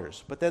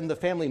fathers. But then the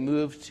family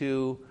moved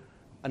to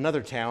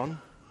another town.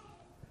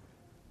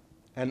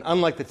 And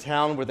unlike the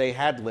town where they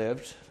had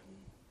lived,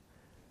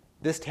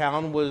 this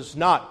town was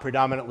not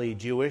predominantly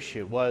Jewish.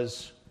 It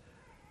was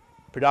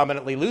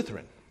predominantly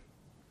Lutheran.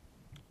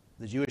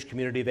 The Jewish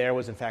community there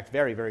was, in fact,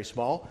 very, very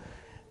small.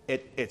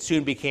 It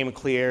soon became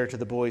clear to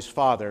the boy's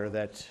father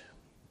that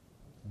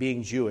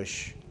being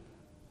Jewish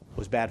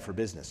was bad for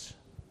business.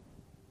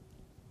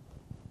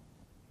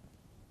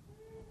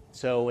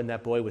 So when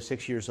that boy was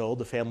 6 years old,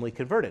 the family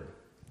converted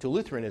to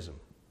Lutheranism.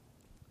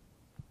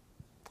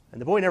 And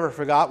the boy never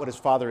forgot what his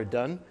father had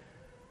done,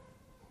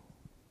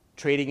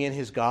 trading in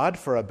his God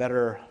for a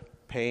better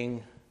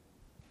paying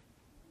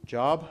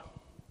job.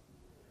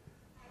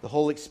 The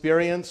whole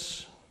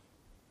experience,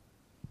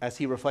 as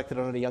he reflected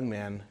on it, a young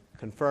man,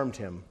 confirmed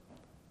him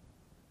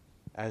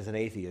as an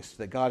atheist,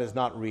 that God is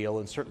not real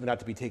and certainly not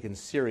to be taken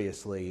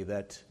seriously,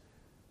 that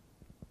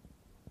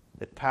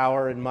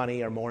power and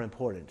money are more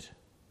important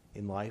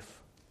in life.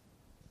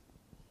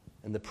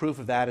 And the proof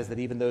of that is that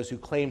even those who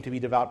claim to be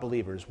devout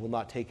believers will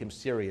not take him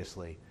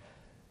seriously.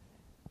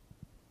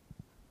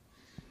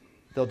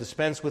 They'll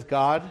dispense with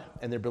God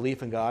and their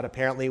belief in God,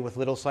 apparently with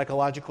little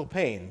psychological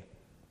pain,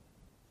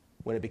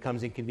 when it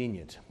becomes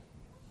inconvenient.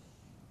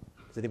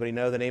 Does anybody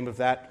know the name of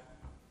that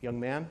young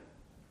man?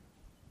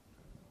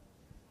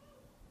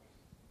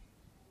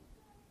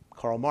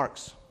 Karl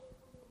Marx.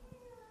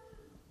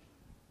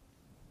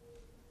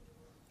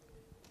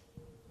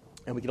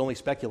 And we can only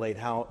speculate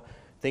how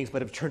things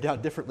might have turned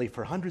out differently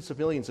for hundreds of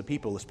millions of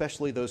people,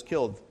 especially those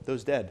killed,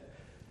 those dead,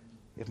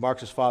 if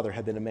Marx's father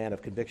had been a man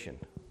of conviction.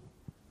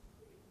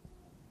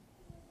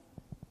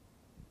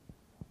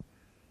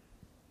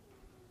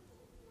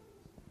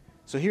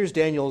 So here's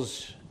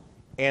Daniel's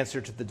answer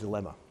to the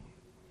dilemma.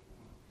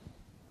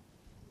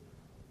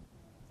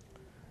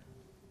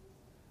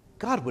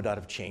 God would not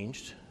have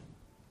changed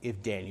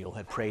if Daniel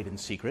had prayed in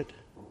secret.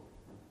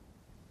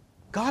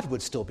 God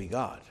would still be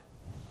God,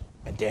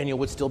 and Daniel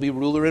would still be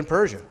ruler in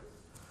Persia.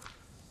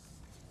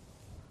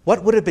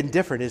 What would have been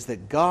different is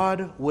that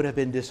God would have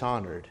been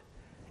dishonored,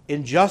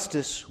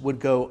 injustice would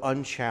go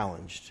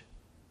unchallenged,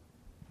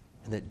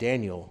 and that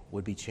Daniel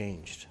would be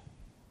changed.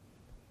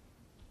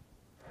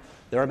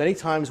 There are many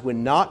times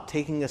when not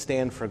taking a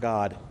stand for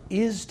God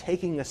is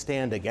taking a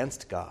stand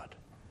against God,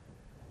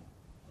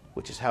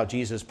 which is how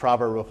Jesus'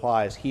 proverb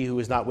replies, "He who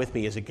is not with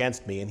me is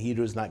against me, and he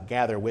who does not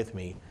gather with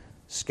me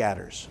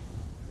scatters."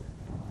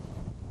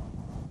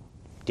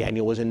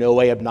 Daniel was in no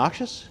way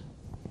obnoxious.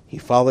 He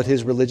followed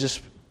his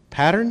religious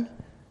pattern.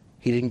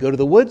 He didn't go to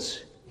the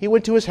woods. He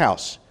went to his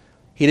house.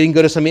 He didn't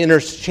go to some inner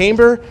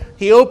chamber.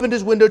 He opened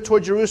his window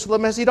toward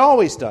Jerusalem as he'd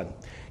always done.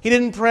 He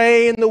didn't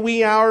pray in the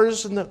wee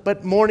hours,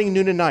 but morning,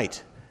 noon, and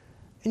night.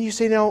 And you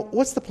say, now,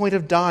 what's the point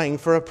of dying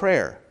for a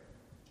prayer?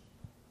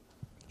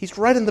 He's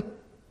right on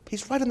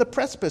the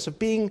precipice of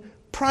being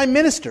prime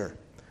minister.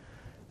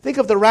 Think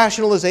of the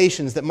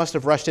rationalizations that must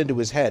have rushed into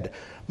his head.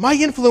 My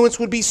influence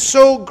would be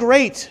so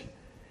great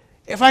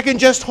if I can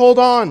just hold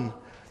on.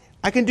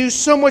 I can do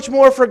so much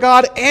more for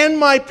God and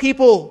my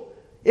people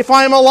if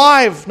I am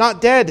alive,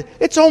 not dead.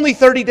 It's only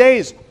 30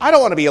 days. I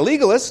don't want to be a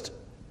legalist.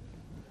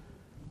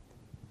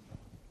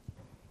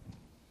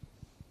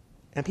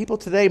 And people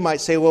today might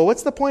say, well,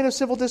 what's the point of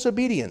civil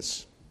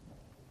disobedience?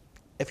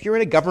 If you're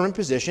in a government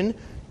position,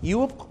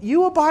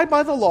 you abide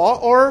by the law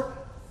or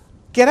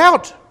get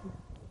out,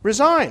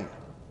 resign.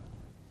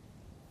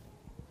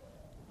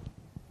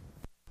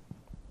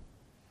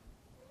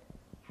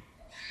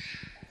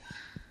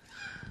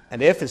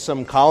 And if, as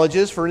some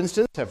colleges, for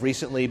instance, have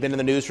recently been in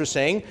the news for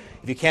saying,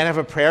 if you can't have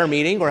a prayer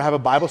meeting or have a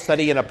Bible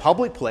study in a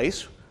public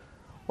place,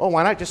 well,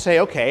 why not just say,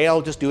 okay,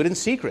 I'll just do it in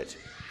secret?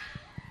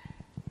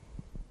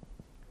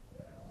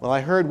 Well,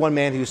 I heard one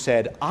man who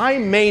said, I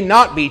may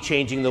not be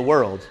changing the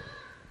world,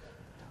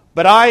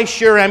 but I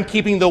sure am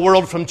keeping the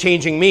world from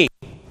changing me.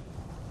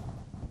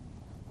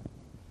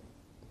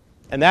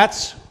 And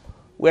that's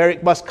where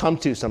it must come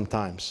to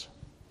sometimes.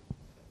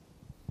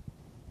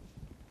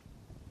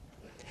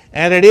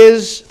 And it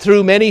is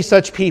through many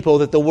such people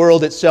that the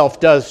world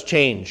itself does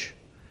change.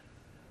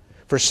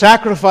 For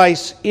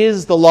sacrifice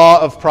is the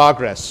law of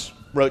progress,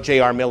 wrote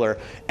J.R. Miller.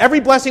 Every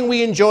blessing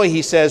we enjoy,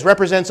 he says,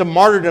 represents a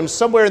martyrdom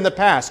somewhere in the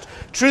past.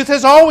 Truth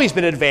has always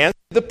been advanced.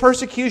 The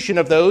persecution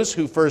of those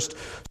who first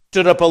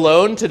stood up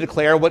alone to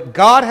declare what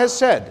God has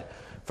said.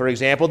 For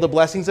example, the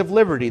blessings of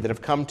liberty that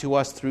have come to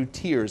us through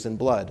tears and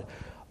blood.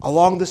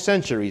 Along the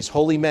centuries,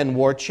 holy men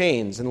wore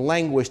chains and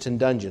languished in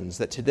dungeons,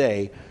 that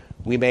today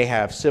we may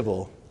have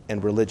civil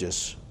and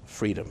religious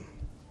freedom.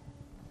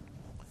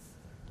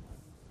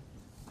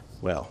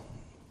 Well,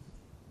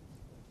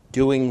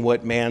 doing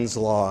what man's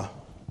law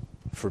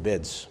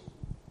forbids.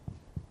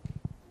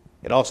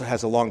 It also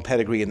has a long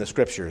pedigree in the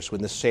Scriptures.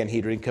 When the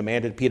Sanhedrin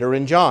commanded Peter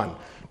and John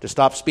to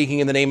stop speaking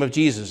in the name of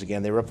Jesus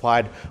again, they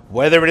replied,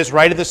 "Whether it is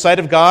right in the sight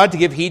of God to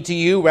give heed to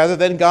you rather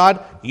than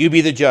God, you be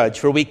the judge.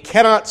 For we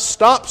cannot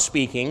stop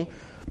speaking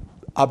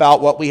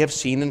about what we have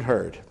seen and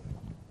heard."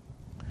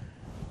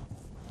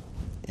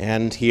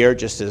 And here,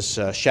 just as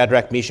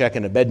Shadrach, Meshach,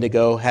 and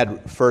Abednego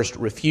had first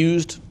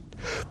refused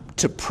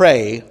to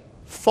pray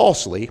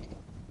falsely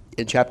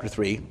in chapter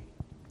 3,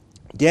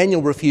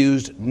 Daniel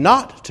refused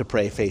not to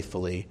pray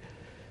faithfully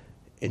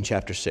in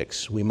chapter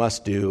 6. We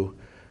must do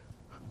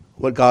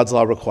what God's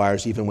law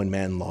requires even when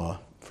man's law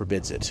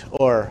forbids it.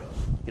 Or,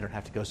 you don't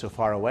have to go so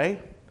far away.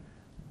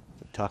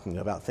 We're talking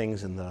about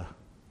things in the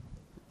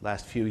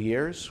last few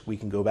years. We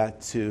can go back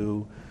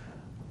to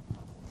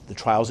the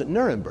trials at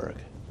Nuremberg.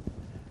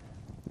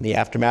 In the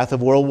aftermath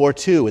of World War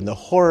II, and the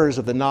horrors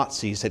of the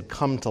Nazis had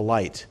come to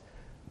light,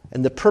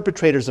 and the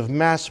perpetrators of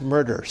mass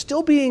murder,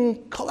 still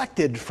being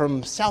collected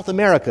from South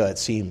America, it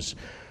seems,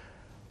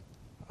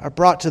 are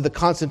brought to the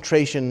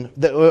concentration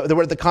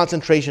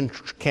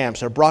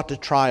camps, are brought to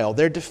trial.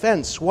 Their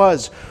defense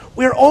was,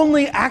 we're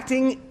only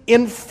acting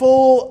in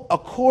full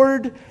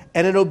accord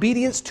and in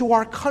obedience to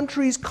our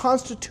country's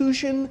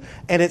constitution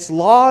and its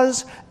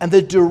laws and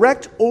the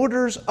direct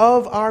orders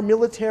of our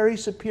military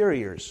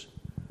superiors,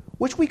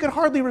 which we could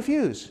hardly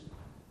refuse.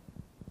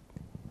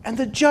 And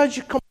the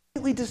judge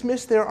completely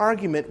dismissed their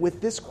argument with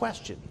this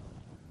question: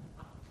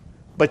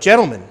 "But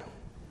gentlemen,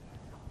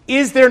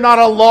 is there not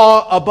a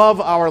law above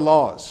our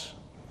laws?"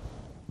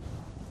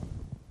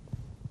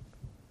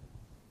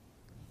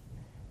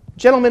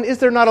 Gentlemen, is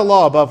there not a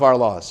law above our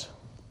laws?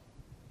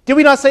 Did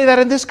we not say that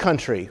in this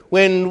country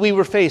when we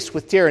were faced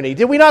with tyranny?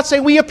 Did we not say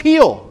we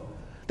appeal,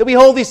 that we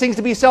hold these things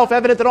to be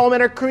self-evident, that all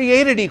men are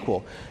created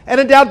equal and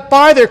endowed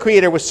by their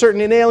Creator with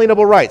certain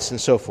inalienable rights and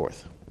so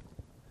forth?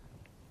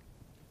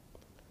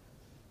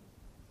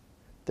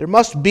 There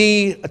must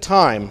be a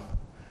time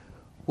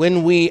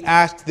when we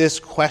ask this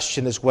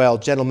question as well: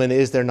 "Gentlemen,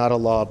 is there not a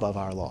law above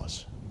our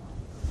laws?"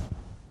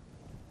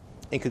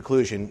 In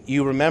conclusion,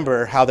 you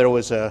remember how there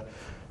was a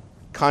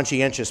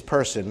conscientious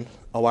person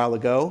a while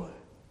ago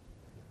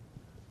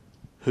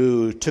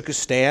who took a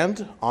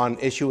stand on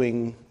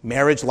issuing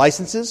marriage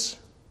licenses.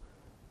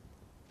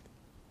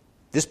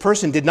 This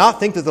person did not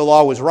think that the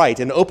law was right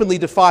and openly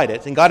defied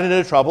it and got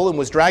into trouble and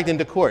was dragged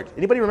into court.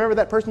 Anybody remember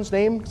that person's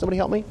name? Somebody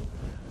help me?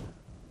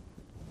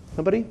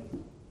 Somebody?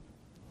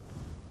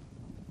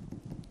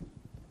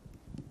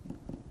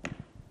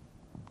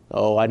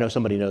 Oh, I know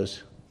somebody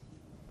knows.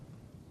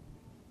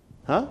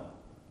 Huh?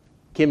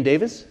 Kim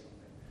Davis?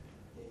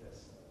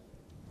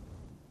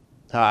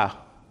 I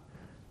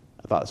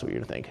thought that's what you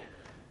were going to think.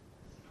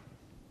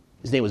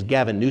 His name was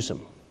Gavin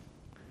Newsom.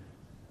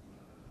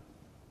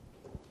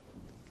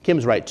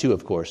 Kim's right too,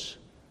 of course,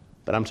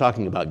 but I'm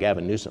talking about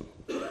Gavin Newsom.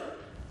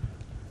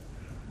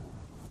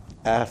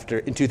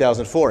 In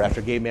 2004,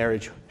 after gay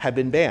marriage had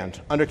been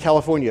banned under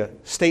California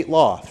state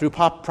law through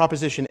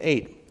Proposition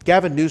 8,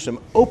 Gavin Newsom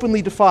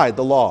openly defied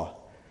the law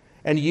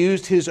and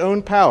used his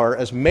own power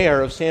as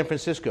mayor of San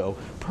Francisco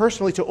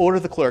personally to order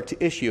the clerk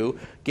to issue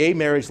gay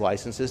marriage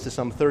licenses to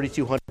some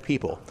 3,200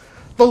 people.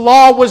 The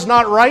law was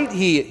not right,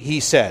 he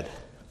said.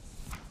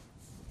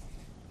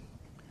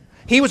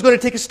 He was going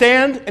to take a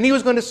stand, and he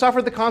was going to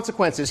suffer the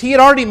consequences. He had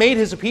already made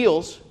his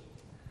appeals.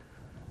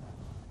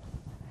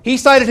 He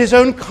cited his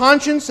own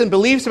conscience and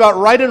beliefs about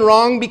right and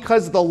wrong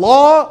because the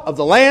law of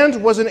the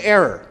land was an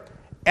error.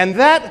 And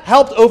that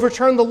helped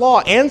overturn the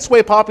law and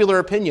sway popular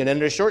opinion, and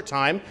in a short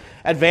time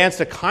advanced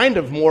a kind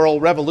of moral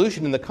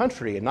revolution in the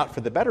country, and not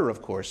for the better,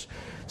 of course.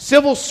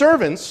 Civil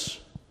servants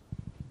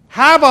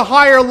have a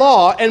higher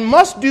law and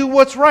must do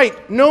what's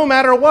right, no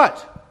matter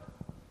what.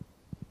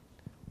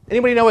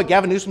 Anybody know what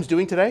Gavin Newsom's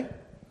doing today?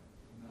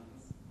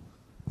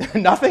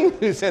 Nothing?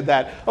 Who said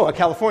that? Oh, a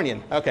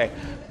Californian. Okay.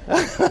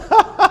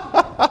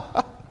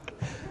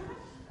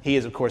 He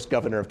is, of course,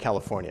 governor of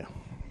California.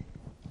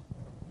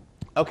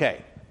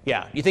 Okay.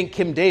 Yeah, you think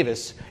Kim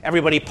Davis,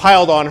 everybody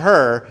piled on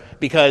her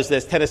because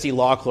this Tennessee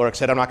law clerk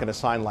said, "I'm not going to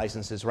sign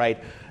licenses," right?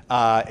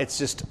 That's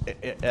just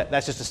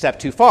a step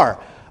too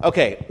far.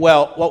 Okay,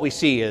 well, what we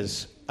see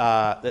is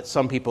that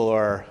some people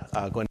are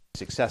going to be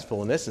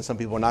successful in this and some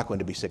people are not going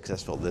to be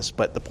successful in this.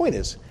 But the point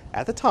is,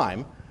 at the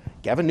time,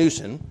 Gavin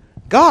Newsom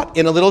got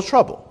in a little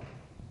trouble.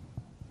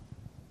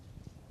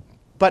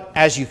 But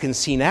as you can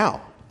see now,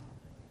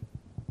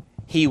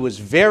 he was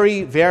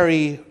very,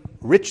 very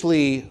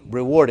richly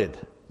rewarded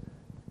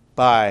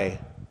by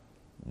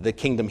the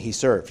kingdom he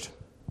served.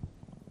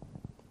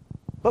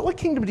 But what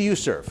kingdom do you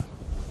serve?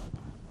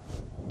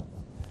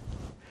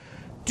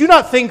 Do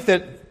not think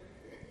that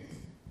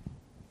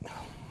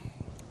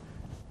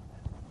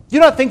Do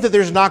not think that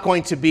there's not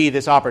going to be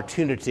this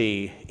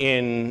opportunity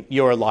in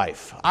your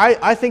life.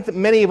 I think that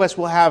many of us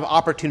will have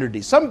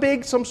opportunities, some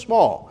big, some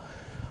small.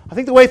 I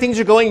think the way things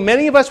are going,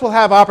 many of us will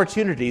have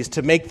opportunities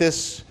to make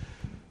this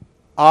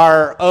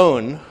our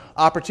own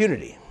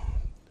opportunity,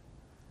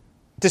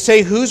 to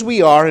say whose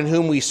we are and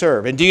whom we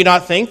serve. And do you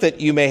not think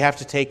that you may have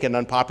to take an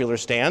unpopular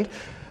stand?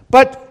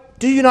 But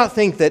do you not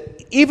think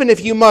that even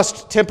if you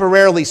must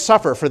temporarily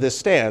suffer for this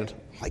stand,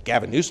 like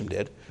Gavin Newsom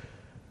did,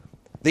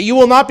 that you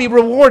will not be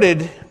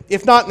rewarded,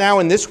 if not now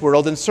in this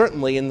world, and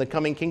certainly in the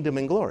coming kingdom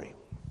and glory?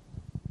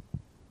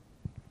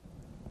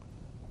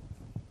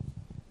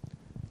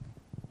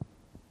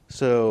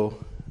 So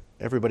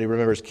everybody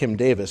remembers Kim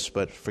Davis,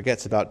 but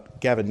forgets about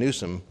Gavin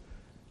Newsom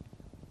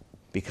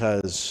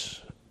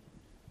because,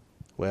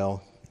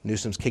 well,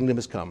 Newsom's kingdom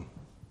has come.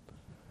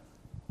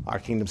 Our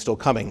kingdom's still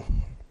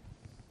coming.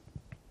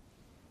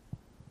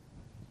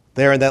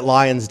 There in that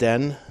lion's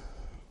den,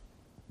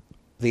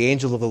 the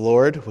angel of the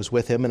Lord was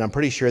with him, and I'm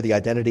pretty sure the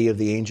identity of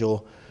the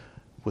angel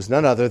was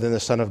none other than the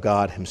Son of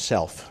God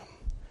himself,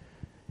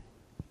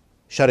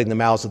 shutting the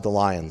mouths of the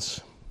lions.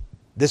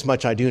 This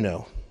much I do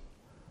know,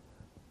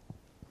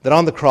 that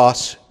on the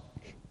cross,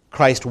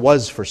 Christ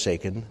was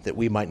forsaken, that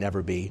we might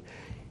never be.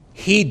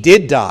 He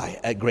did die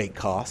at great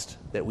cost,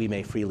 that we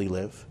may freely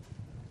live.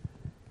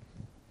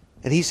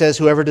 And he says,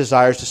 whoever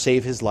desires to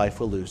save his life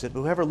will lose it, but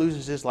whoever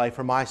loses his life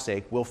for my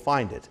sake will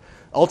find it.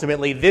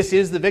 Ultimately, this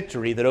is the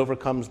victory that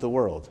overcomes the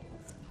world,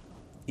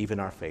 even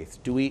our faith.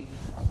 Do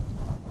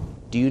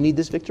you need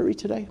this victory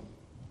today?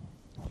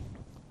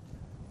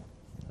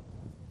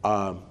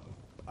 Are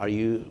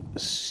you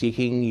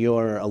seeking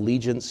your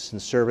allegiance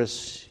and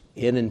service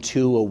in and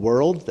to a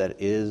world that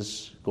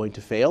is going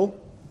to fail?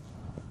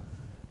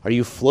 Are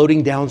you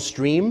floating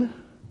downstream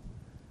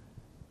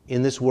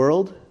in this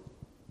world?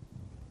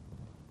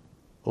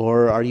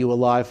 Or are you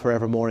alive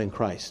forevermore in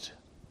Christ?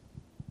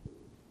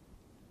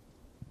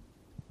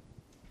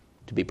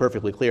 To be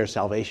perfectly clear,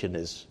 salvation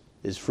is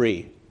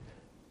free,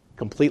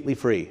 completely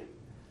free.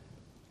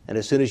 And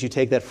as soon as you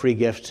take that free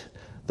gift,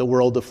 the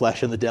world, the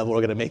flesh, and the devil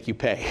are going to make you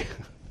pay.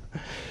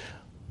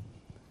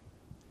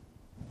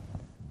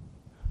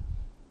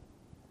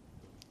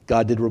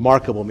 God did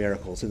remarkable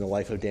miracles in the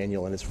life of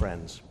Daniel and his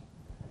friends.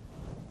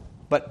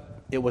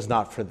 But it was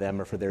not for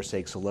them or for their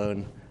sakes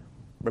alone.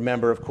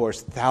 Remember, of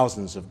course,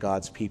 thousands of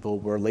God's people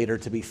were later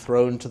to be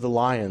thrown to the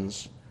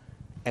lions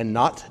and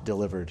not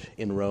delivered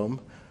in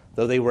Rome,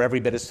 though they were every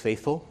bit as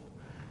faithful.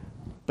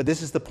 But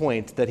this is the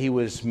point that he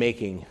was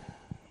making.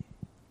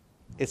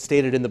 It's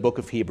stated in the book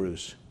of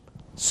Hebrews.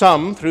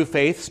 Some, through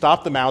faith,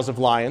 stopped the mouths of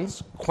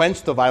lions,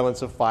 quenched the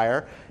violence of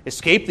fire,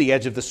 escaped the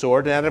edge of the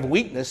sword, and out of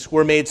weakness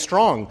were made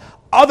strong.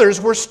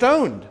 Others were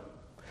stoned.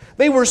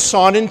 They were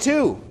sawn in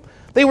two.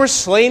 They were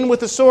slain with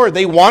the sword.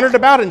 They wandered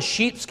about in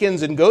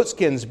sheepskins and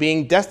goatskins,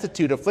 being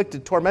destitute,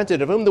 afflicted,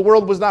 tormented, of whom the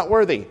world was not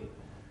worthy.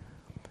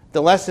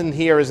 The lesson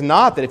here is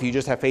not that if you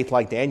just have faith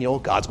like Daniel,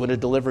 God's going to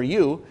deliver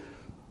you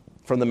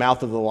from the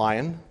mouth of the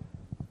lion.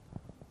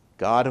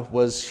 God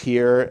was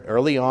here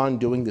early on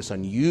doing this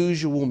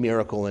unusual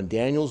miracle in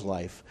Daniel's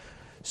life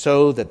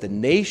so that the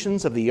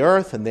nations of the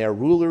earth and their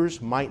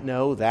rulers might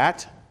know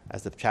that,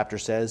 as the chapter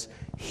says,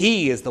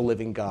 he is the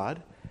living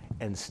God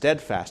and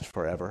steadfast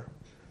forever.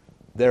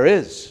 There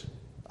is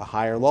a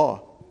higher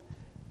law,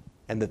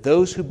 and that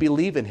those who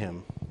believe in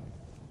him,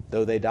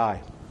 though they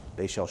die,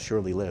 they shall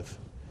surely live.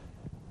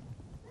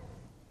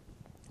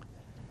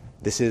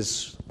 This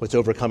is what's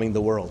overcoming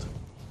the world.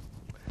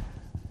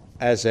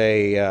 As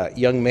a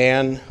young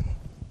man,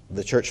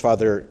 the church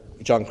father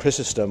John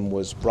Chrysostom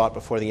was brought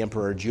before the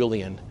Emperor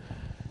Julian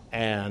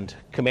and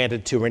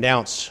commanded to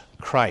renounce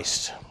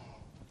Christ.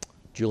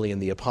 Julian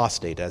the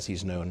Apostate, as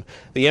he's known.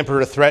 The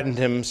emperor threatened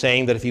him,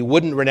 saying that if he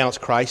wouldn't renounce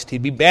Christ,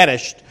 he'd be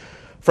banished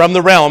from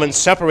the realm and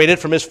separated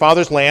from his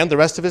father's land the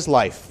rest of his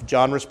life.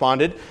 John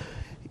responded,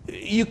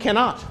 "You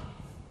cannot.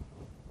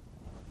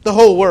 The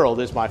whole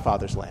world is my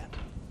father's land.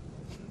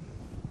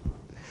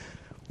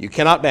 You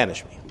cannot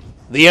banish me."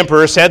 The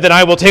emperor said, "Then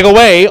I will take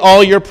away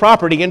all your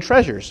property and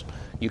treasures."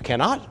 "You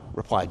cannot,"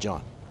 replied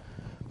John,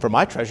 "for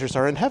my treasures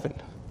are in heaven."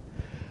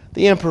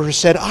 The emperor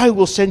said, "I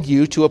will send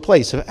you to a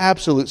place of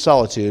absolute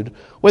solitude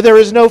where there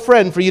is no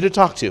friend for you to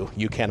talk to."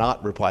 "You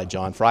cannot," replied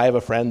John, "for I have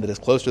a friend that is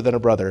closer than a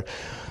brother,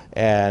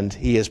 and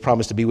he has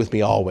promised to be with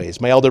me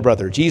always, my elder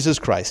brother, Jesus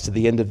Christ, to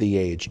the end of the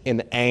age."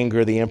 In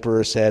anger, the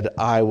emperor said,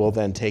 "I will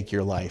then take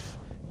your life."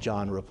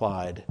 John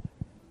replied,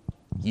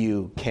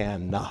 "You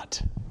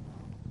cannot,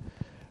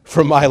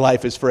 for my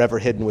life is forever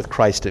hidden with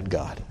Christ in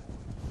God."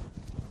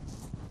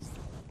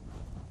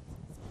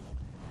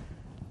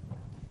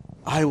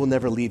 "I will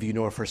never leave you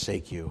nor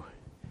forsake you,"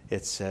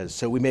 it says.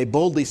 So we may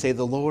boldly say,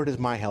 "The Lord is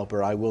my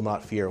helper, I will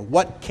not fear.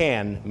 What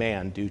can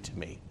man do to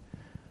me?"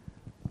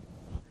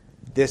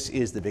 This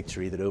is the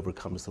victory that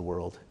overcomes the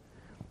world,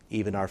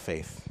 even our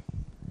faith.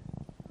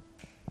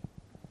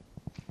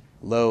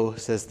 "Lo,"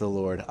 says the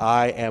Lord,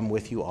 "I am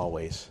with you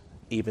always,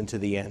 even to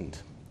the end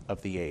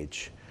of the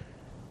age."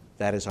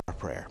 That is our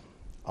prayer,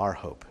 our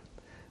hope.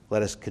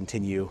 Let us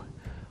continue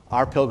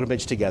our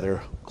pilgrimage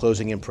together,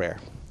 closing in prayer.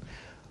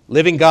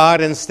 living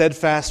God and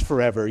steadfast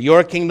forever.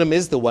 Your kingdom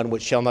is the one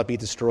which shall not be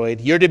destroyed.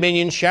 Your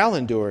dominion shall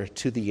endure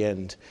to the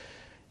end.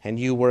 And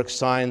you work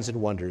signs and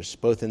wonders,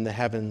 both in the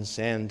heavens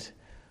and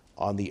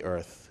on the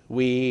earth.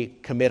 We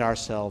commit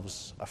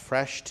ourselves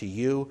afresh to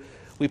you.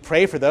 We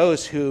pray for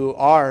those who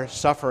are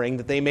suffering,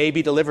 that they may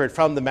be delivered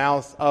from the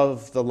mouth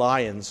of the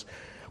lions.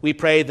 We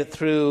pray that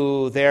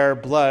through their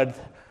blood,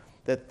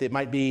 that it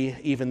might be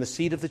even the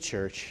seed of the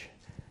church,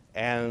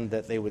 and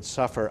that they would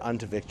suffer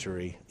unto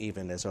victory,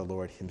 even as our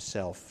Lord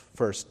himself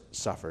first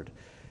suffered,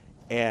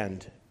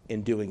 and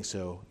in doing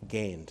so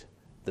gained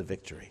the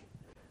victory.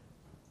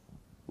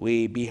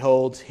 We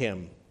behold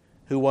him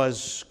who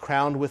was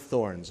crowned with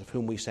thorns, of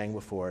whom we sang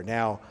before,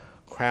 now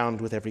crowned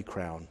with every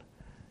crown.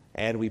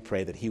 And we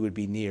pray that he would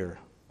be near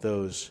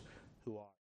those